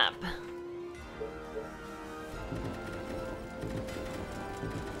the map.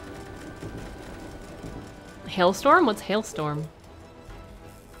 Hailstorm? What's hailstorm?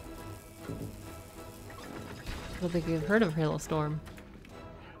 I don't think you've heard of hailstorm.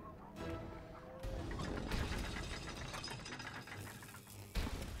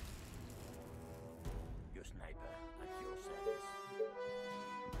 Your sniper at your service.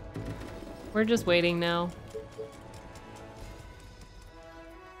 We're just waiting now.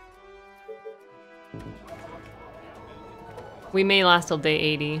 We may last till day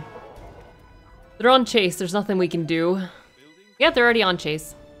 80. They're on chase, there's nothing we can do. Yeah, they're already on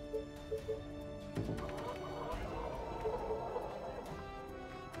chase.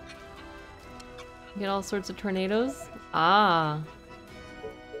 Get all sorts of tornadoes. Ah.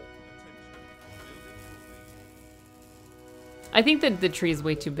 I think that the tree's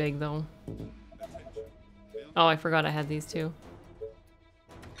way too big though. Oh, I forgot I had these two.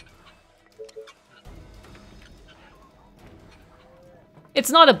 It's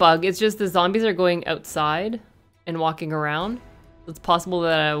not a bug, it's just the zombies are going outside and walking around. It's possible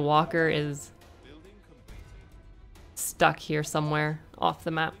that a walker is stuck here somewhere off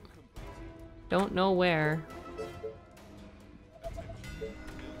the map. Don't know where.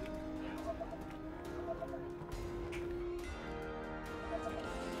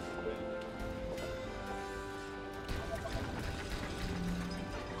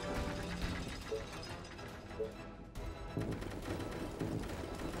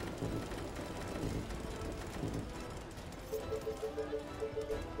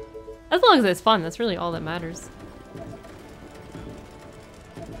 As long as it's fun, that's really all that matters.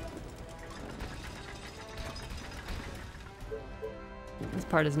 This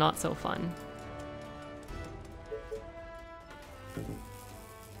part is not so fun.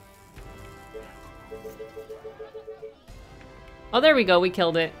 Oh, there we go, we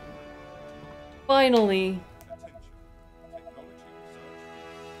killed it. Finally.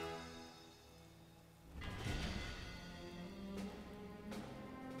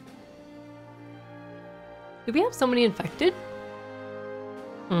 Do we have somebody infected?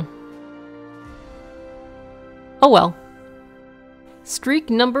 Hmm. Oh well. Streak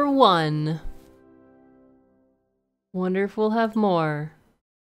number 1. Wonder if we'll have more.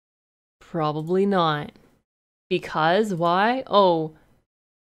 Probably not. Because why? Oh,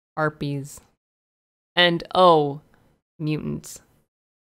 harpies. And oh, mutants.